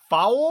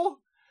 Foul?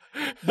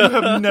 You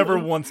have never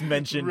once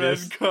mentioned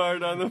this. Red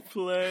card on the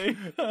play.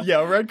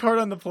 Yeah, red card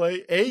on the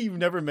play. A, you've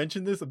never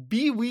mentioned this.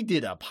 B, we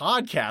did a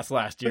podcast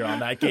last year on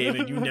that game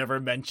and you never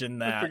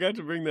mentioned that. I forgot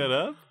to bring that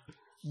up?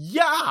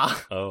 Yeah.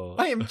 Oh.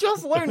 I am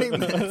just learning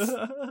this.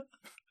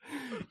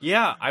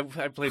 Yeah, I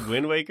played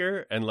Wind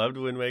Waker and loved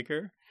Wind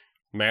Waker.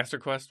 Master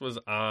Quest was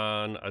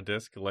on a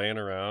disc laying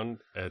around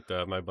at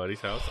my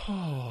buddy's house.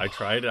 I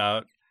tried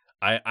out.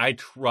 I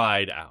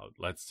tried out,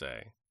 let's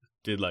say.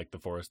 Did like the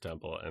Forest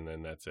Temple, and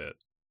then that's it.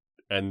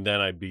 And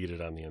then I beat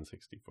it on the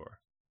N64.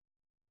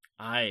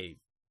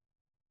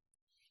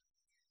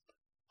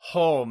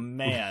 Oh,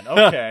 man.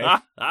 Okay.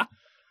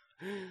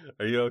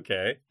 Are you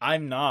okay?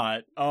 I'm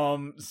not.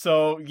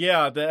 So,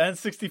 yeah, the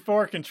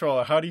N64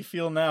 controller, how do you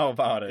feel now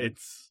about it?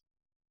 It's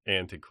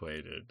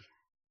antiquated.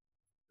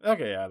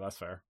 Okay, yeah, that's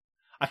fair.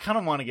 I kind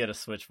of want to get a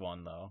Switch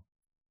one, though.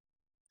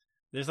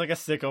 There's like a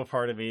sicko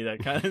part of me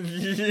that kind of...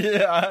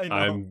 Yeah, I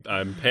know.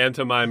 I'm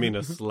pantomiming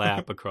a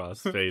slap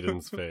across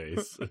Faden's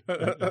face.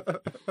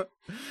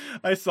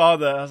 I saw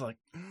that. I was like,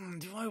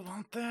 do I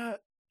want that?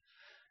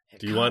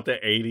 Do you want the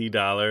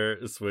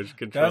 $80 Switch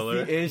controller?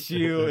 That's the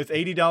issue. It's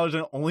 $80 and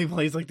it only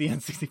plays like the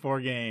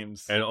N64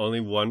 games. And only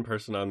one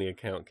person on the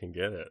account can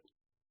get it.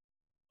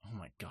 Oh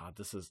my god,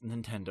 this is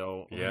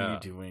Nintendo. What Yeah, are you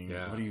doing?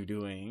 yeah. What are you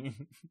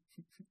doing?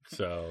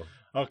 So,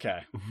 okay.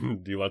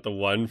 Do you want the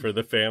one for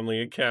the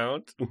family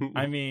account?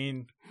 I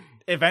mean,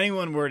 if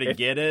anyone were to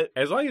get it,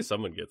 as long as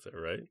someone gets it,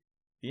 right?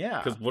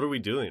 Yeah. Because what are we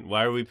doing?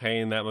 Why are we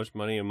paying that much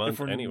money a month if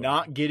we're anyway?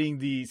 not getting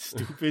the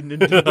stupid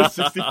Nintendo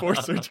 64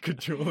 Switch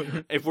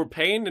controller. If we're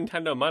paying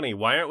Nintendo money,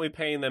 why aren't we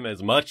paying them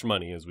as much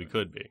money as we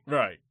could be?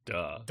 Right.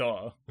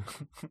 Duh.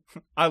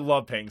 I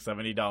love paying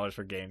 $70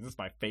 for games. It's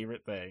my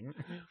favorite thing.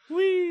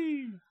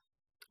 Whee!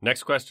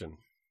 Next question.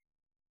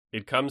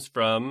 It comes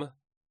from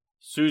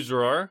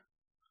Suzror,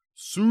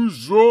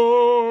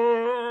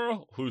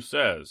 who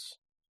says,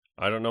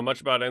 I don't know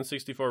much about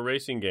N64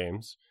 racing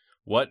games.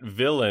 What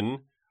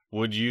villain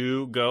would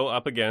you go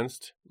up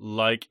against,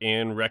 like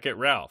in Wreck-It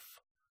Ralph,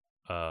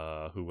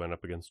 who went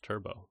up against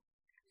Turbo?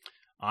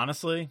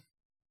 Honestly,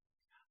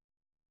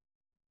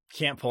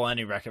 can't pull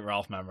any Wreck-It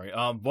Ralph memory.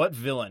 What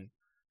villain?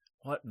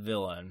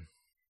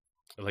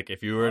 Like,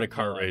 if you were in a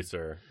kart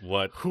racer,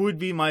 who would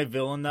be my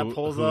villain that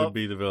pulls up? Who would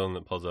be the villain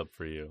that pulls up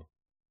for you?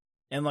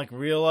 In, like,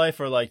 real life,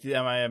 or, like,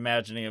 am I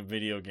imagining a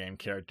video game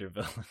character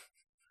villain?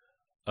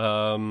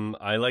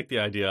 I like the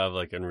idea of,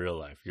 like, in real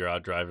life. You're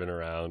out driving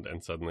around,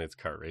 and suddenly it's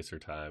kart racer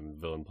time. The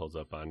villain pulls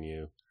up on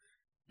you,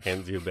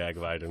 hands you a bag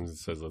of items, and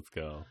says, let's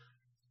go.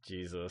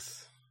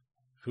 Jesus.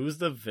 Who's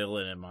the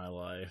villain in my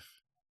life?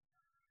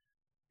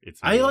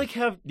 It's me. It's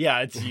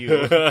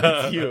you.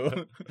 It's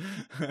you.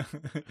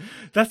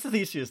 That's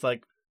the issue. It's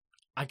like,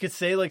 I could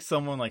say like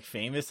someone like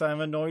famous I'm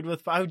annoyed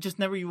with, but I would just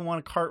never even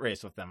want to kart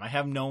race with them. I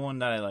have no one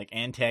that I like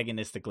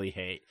antagonistically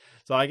hate.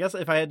 So I guess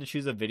if I had to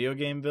choose a video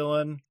game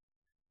villain.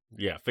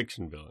 Yeah,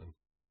 fiction villain.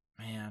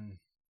 Man.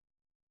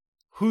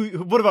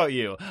 What about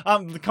you?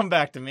 Come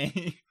back to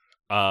me.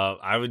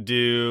 I would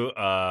do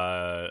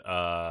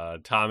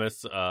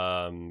Thomas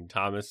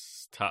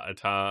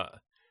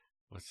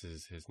what's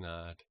his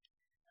nod?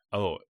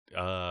 Oh,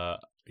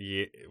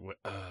 yeah.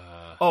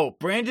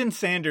 Brandon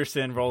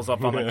Sanderson rolls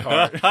up on the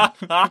cart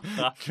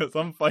because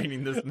I'm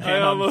fighting this man. I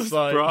almost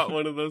on brought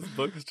one of those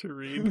books to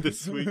read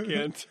this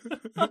weekend.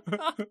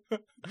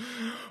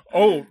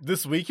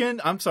 This weekend?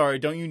 I'm sorry.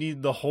 Don't you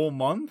need the whole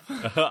month?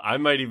 I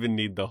might even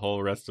need the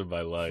whole rest of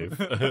my life.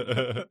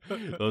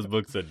 Those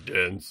books are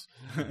dense.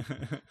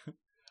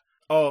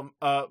 The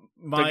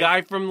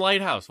guy from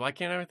Lighthouse. Why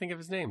can't I ever think of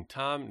his name?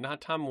 Not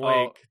Tom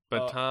Wake,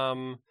 but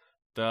Tom.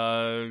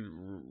 The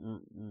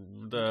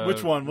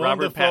which one?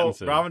 Robert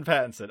Pattinson. Robert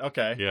Pattinson.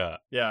 Okay.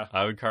 Yeah.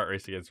 I would kart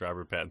race against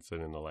Robert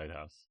Pattinson in the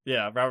Lighthouse.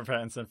 Yeah, Robert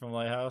Pattinson from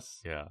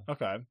Lighthouse. Yeah.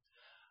 Okay.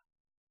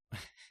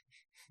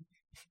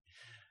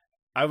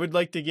 I would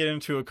like to get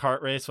into a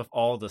kart race with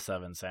all the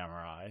 7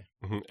 samurai.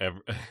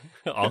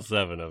 All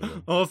 7 of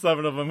them. All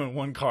 7 of them in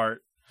one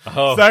cart.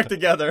 Oh. Stacked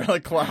together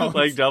like clowns.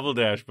 Like Double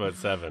Dash, but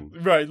 7.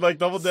 Right, like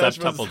Double Dash.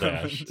 Septuple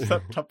Dash.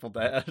 Septuple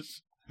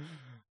Dash.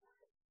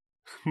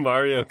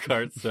 Mario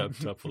Kart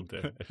Septuple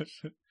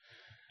Dash.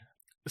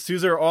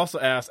 Suzer also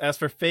asks, as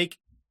for fake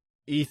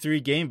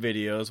E3 game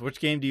videos, which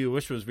game do you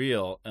wish was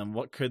real, and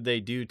what could they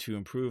do to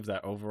improve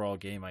that overall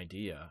game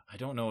idea? I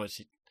don't know what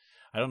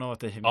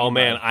they mean. Oh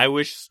man, I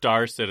wish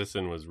Star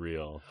Citizen was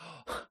real.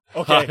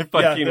 Okay, I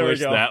fucking there we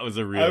wish go. that was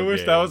a real game. I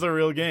wish that was a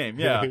real game.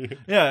 Yeah,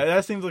 yeah,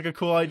 that seems like a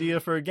cool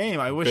idea for a game.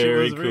 I wish it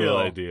was Very real.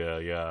 cool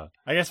idea. Yeah,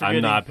 I guess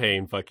I'm not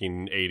paying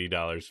fucking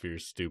 $80 for your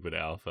stupid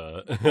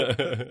alpha.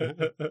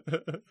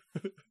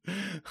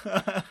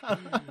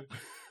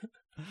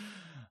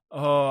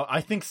 Oh,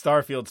 I think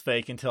Starfield's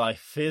fake until I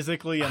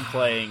physically am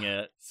playing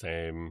it.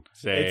 Same.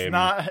 It's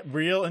not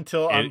real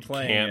until I'm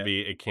playing it.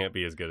 It can't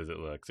be as good as it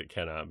looks. It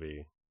cannot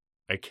be.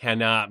 It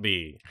cannot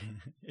be.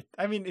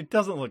 I mean, it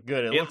doesn't look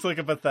good. It looks like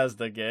a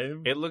Bethesda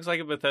game. It looks like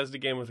a Bethesda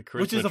game with a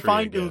charisma which is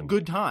tree a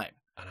good time.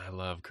 And I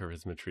love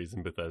charisma trees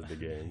in Bethesda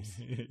games.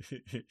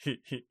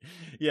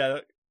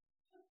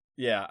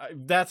 Yeah,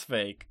 that's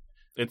fake.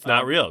 It's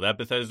not real. That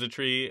Bethesda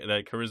tree,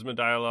 that charisma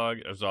dialogue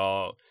is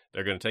all.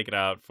 They're going to take it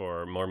out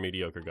for more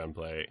mediocre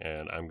gunplay,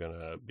 and I'm going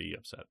to be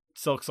upset.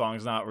 Silk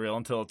Song's not real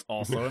until it's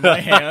also in my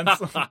hands.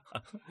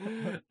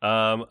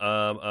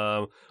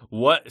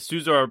 What,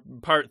 Suzor,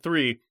 part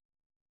 3,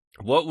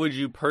 what would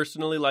you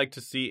personally like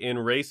to see in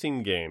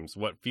racing games?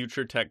 What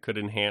future tech could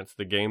enhance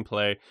the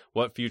gameplay?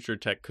 What future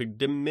tech could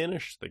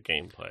diminish the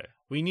gameplay?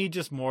 We need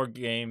just more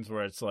games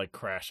where it's like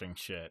crashing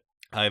shit.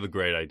 I have a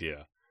great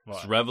idea. What?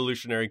 It's a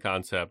revolutionary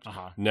concept,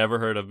 never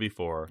heard of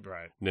before.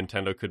 Right.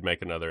 Nintendo could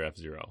make another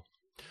F-Zero.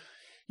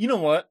 You know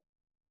what?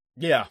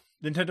 Yeah,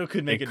 Nintendo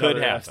could make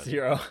another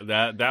F-Zero.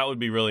 That would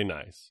be really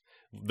nice.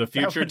 The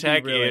future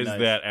tech is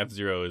that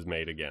F-Zero is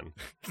made again.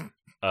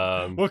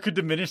 What could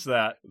diminish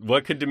that?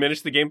 What could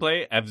diminish the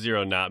gameplay?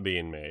 F-Zero not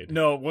being made.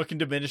 No, what can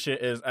diminish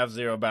it is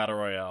F-Zero Battle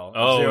Royale.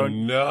 Oh, F-Zero,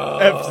 no.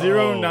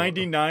 F-Zero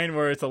 99,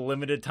 where it's a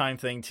limited time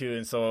thing, too,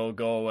 and so it'll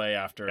go away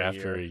after a year.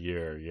 After a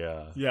year,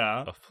 yeah.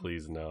 Yeah. Oh,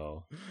 please,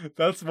 no.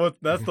 That's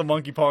the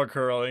monkey paw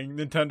curling.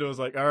 Nintendo was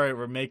like, all right,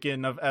 we're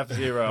making of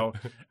F-Zero.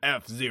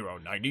 F-Zero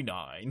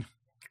 99.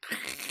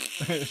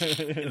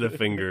 The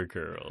finger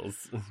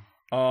curls.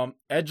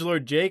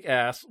 Edgelord Jake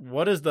asks,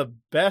 what is the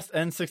best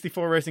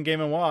N64 racing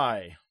game and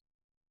why?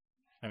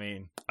 I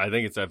mean, I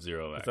think it's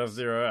F-Zero X. It's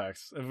F-Zero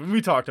X.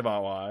 We talked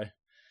about why.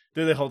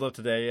 Do they hold up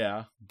today?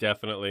 Yeah.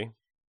 Definitely.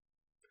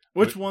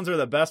 Which ones are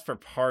the best for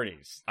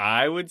parties?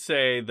 I would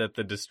say that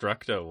the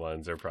Destructo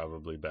ones are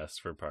probably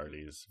best for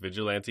parties.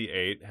 Vigilante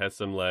 8 has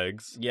some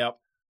legs. Yep.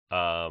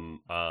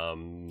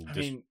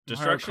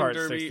 Destruction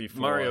Derby,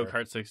 Mario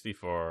Kart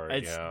 64.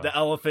 It's the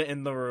elephant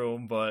in the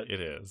room, but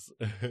it is.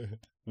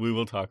 We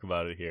will talk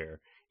about it here.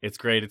 It's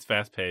great. It's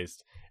fast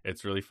paced.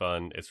 It's really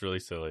fun. It's really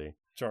silly.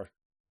 Sure.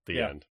 The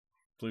end.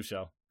 Blue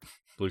shell.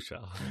 Blue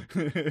shell.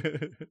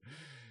 Do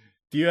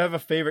you have a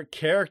favorite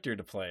character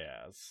to play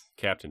as?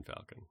 Captain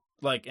Falcon.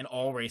 Like in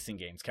all racing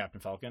games,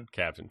 Captain Falcon?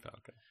 Captain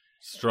Falcon.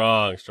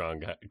 Strong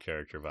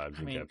character vibes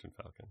in Captain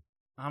Falcon.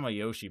 I'm a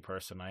Yoshi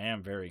person. I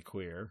am very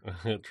queer.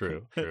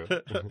 True. Do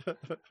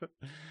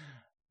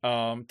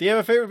you have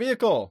a favorite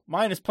vehicle?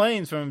 Mine is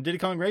planes from Diddy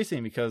Kong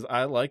Racing because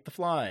I like the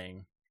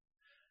flying.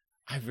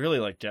 I really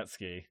like jet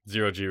ski.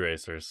 Zero G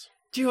racers.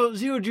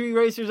 Zero G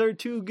racers are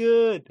too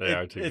good. They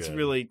are too good. It's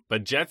really...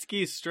 But jet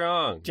ski's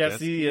strong. Jet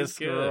ski is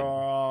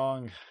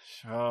strong.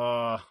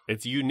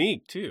 It's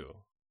unique, too.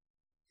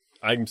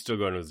 I'm still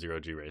going with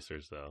Zero G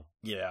racers, though.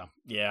 Yeah,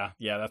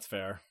 that's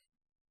fair.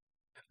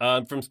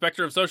 From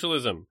Spectre of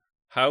Socialism.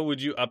 How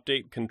would you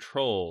update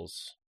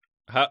controls?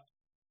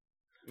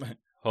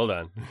 Hold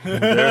on.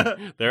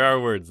 There are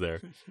words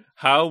there.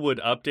 How would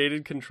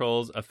updated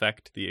controls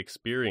affect the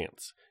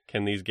experience?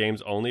 Can these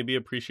games only be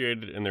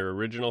appreciated in their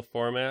original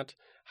format?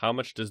 How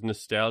much does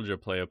nostalgia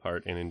play a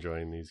part in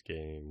enjoying these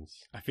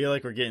games? I feel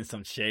like we're getting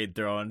some shade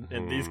thrown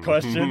in these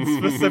questions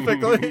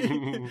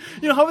specifically.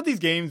 How would these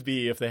games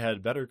be if they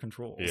had better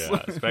controls?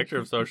 Yeah, Spectre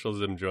of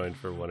Socialism joined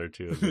for one or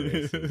two of the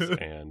races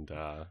and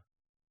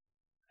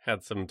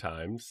had some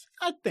times.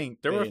 I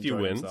think there were a few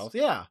wins. Themselves.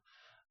 Yeah.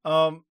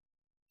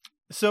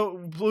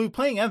 So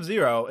playing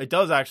F-Zero, it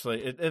does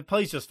actually it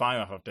plays just fine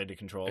with updated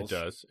controls.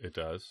 It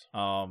does.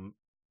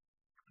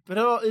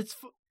 But it's.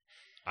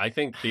 I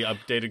think the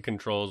updated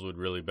controls would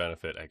really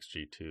benefit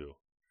XG2.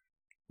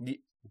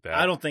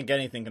 I don't think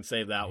anything can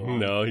save that one.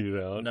 No, you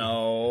don't.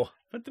 No.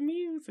 But the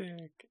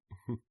music.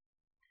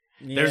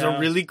 There's a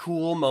really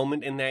cool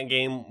moment in that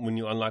game when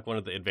you unlock one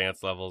of the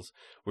advanced levels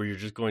where you're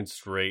just going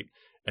straight.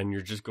 And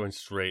you're just going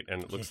straight,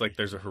 and it looks like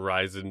there's a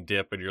horizon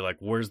dip, and you're like,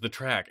 where's the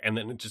track? And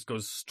then it just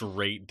goes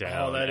straight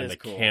down, and the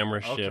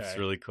camera shifts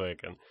really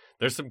quick. And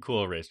there's some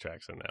cool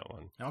racetracks in that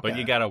one. Okay. But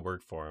you got to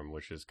work for them,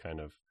 which is kind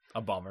of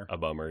a bummer.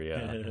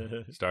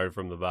 Yeah. Started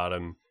from the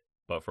bottom,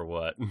 But for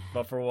what?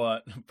 But for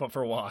what? But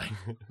for why?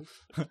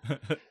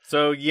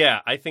 So, yeah,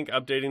 I think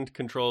updating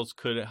controls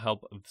could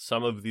help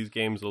some of these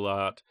games a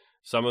lot.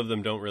 Some of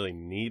them don't really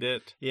need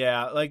it.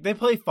 Yeah, like they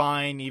play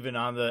fine even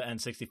on the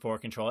N64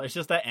 controller. It's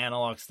just that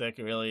analog stick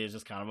really is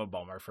just kind of a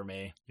bummer for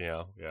me.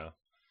 Yeah.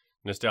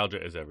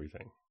 Nostalgia is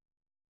everything.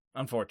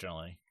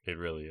 Unfortunately. It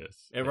really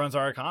is. It runs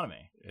our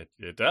economy.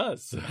 It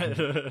does.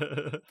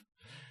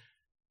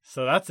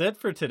 So that's it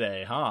for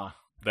today, huh?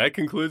 That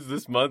concludes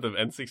this month of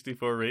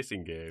N64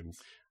 racing games.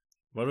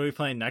 What are we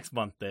playing next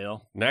month,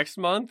 Dale? Next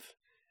month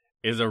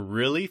is a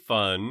really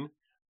fun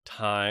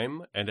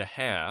time and a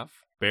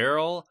half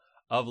barrel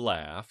of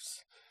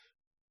laughs.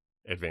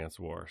 Advance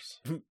Wars.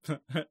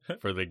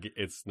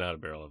 It's not a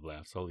barrel of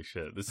laughs. Holy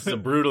shit! This is a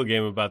brutal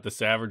game about the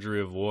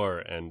savagery of war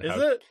and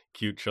how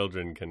cute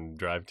children can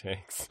drive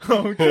tanks.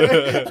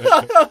 Okay.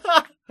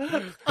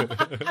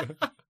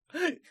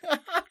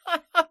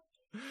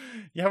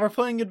 Yeah, we're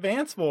playing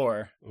Advance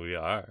War. We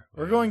are.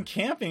 We're going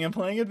camping and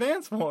playing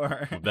Advance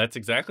War. That's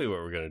exactly what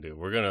we're going to do.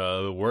 We're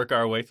going to work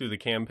our way through the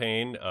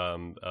campaign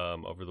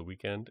over the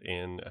weekend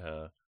in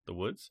the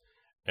woods.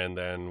 And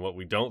then what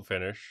we don't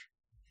finish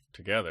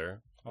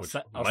together, which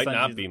might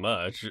not be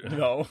much.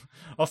 No,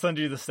 I'll send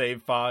you the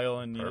save file.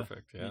 And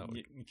perfect, yeah.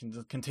 You can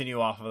just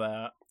continue off of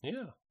that.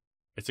 Yeah.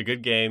 It's a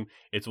good game.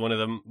 It's one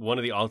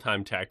of the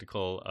all-time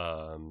tactical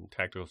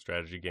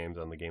strategy games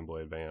on the Game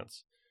Boy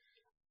Advance.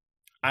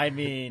 I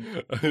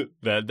mean,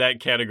 that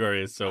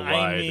category is so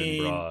wide and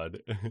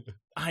broad.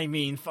 I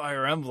mean,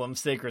 Fire Emblem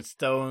Sacred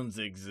Stones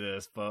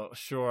exist, but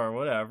sure,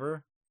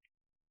 whatever.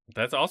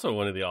 That's also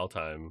one of the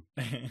all-time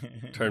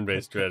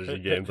turn-based strategy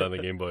games on the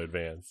Game Boy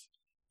Advance.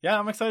 Yeah,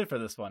 I'm excited for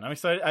this one. I'm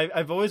excited.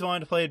 I've always wanted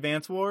to play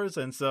Advance Wars,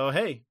 and so,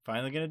 hey,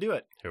 finally going to do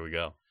it. Here we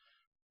go.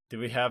 Do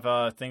we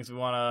have things we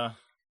want to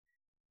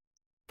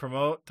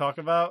promote, talk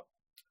about?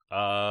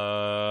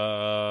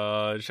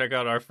 Check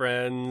out our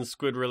friend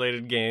Squid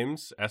Related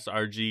Games,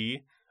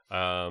 SRG.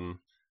 I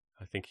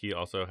think he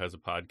also has a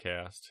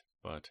podcast,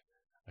 but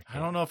I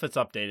don't know if it's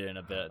updated in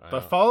a bit.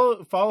 But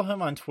follow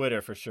him on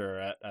Twitter for sure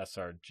at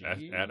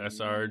SRG. At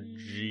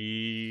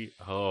SRG.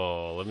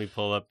 Oh, let me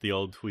pull up the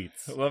old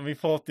tweets. While you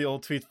pull up the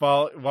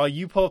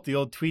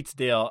old tweets,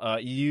 Dale,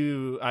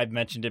 I've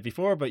mentioned it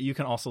before, but you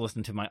can also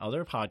listen to my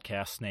other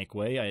podcast, Snake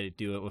Way. I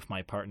do it with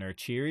my partner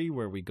Cheery,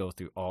 where we go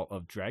through all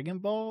of Dragon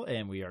Ball,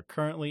 and we are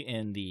currently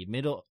at the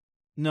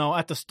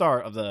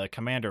start of the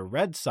Commander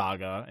Red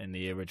saga in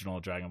the original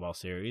Dragon Ball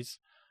series.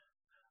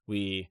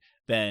 We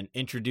been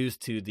introduced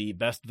to the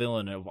best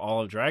villain of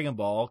all of Dragon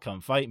Ball, Come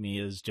Fight Me,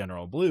 is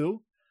General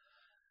Blue.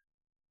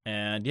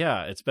 And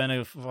yeah, it's been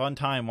a fun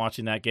time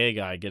watching that gay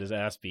guy get his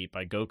ass beat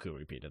by Goku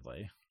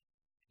repeatedly.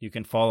 You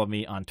can follow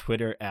me on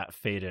Twitter at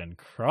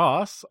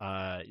FadenCross.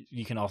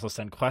 You can also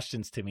send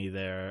questions to me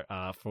there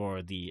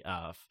for the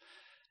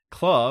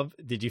club.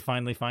 Did you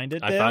finally find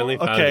it, Dale? I finally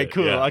found it. Okay,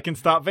 cool. Yeah. I can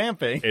stop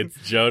vamping. It's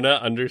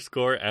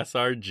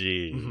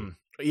Jonah_SRG. Mm-hmm.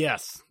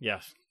 Yes.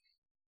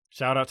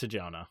 Shout out to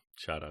Jonah.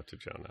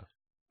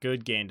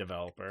 Good game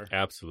developer.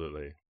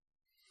 Absolutely.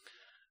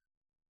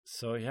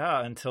 So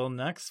yeah, until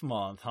next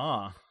month,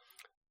 huh?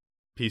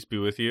 Peace be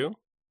with you.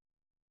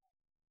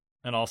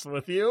 And also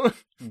with you.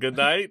 Good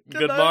night,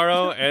 good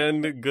morrow,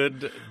 and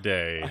good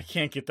day. I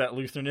can't get that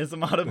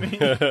Lutheranism out of me.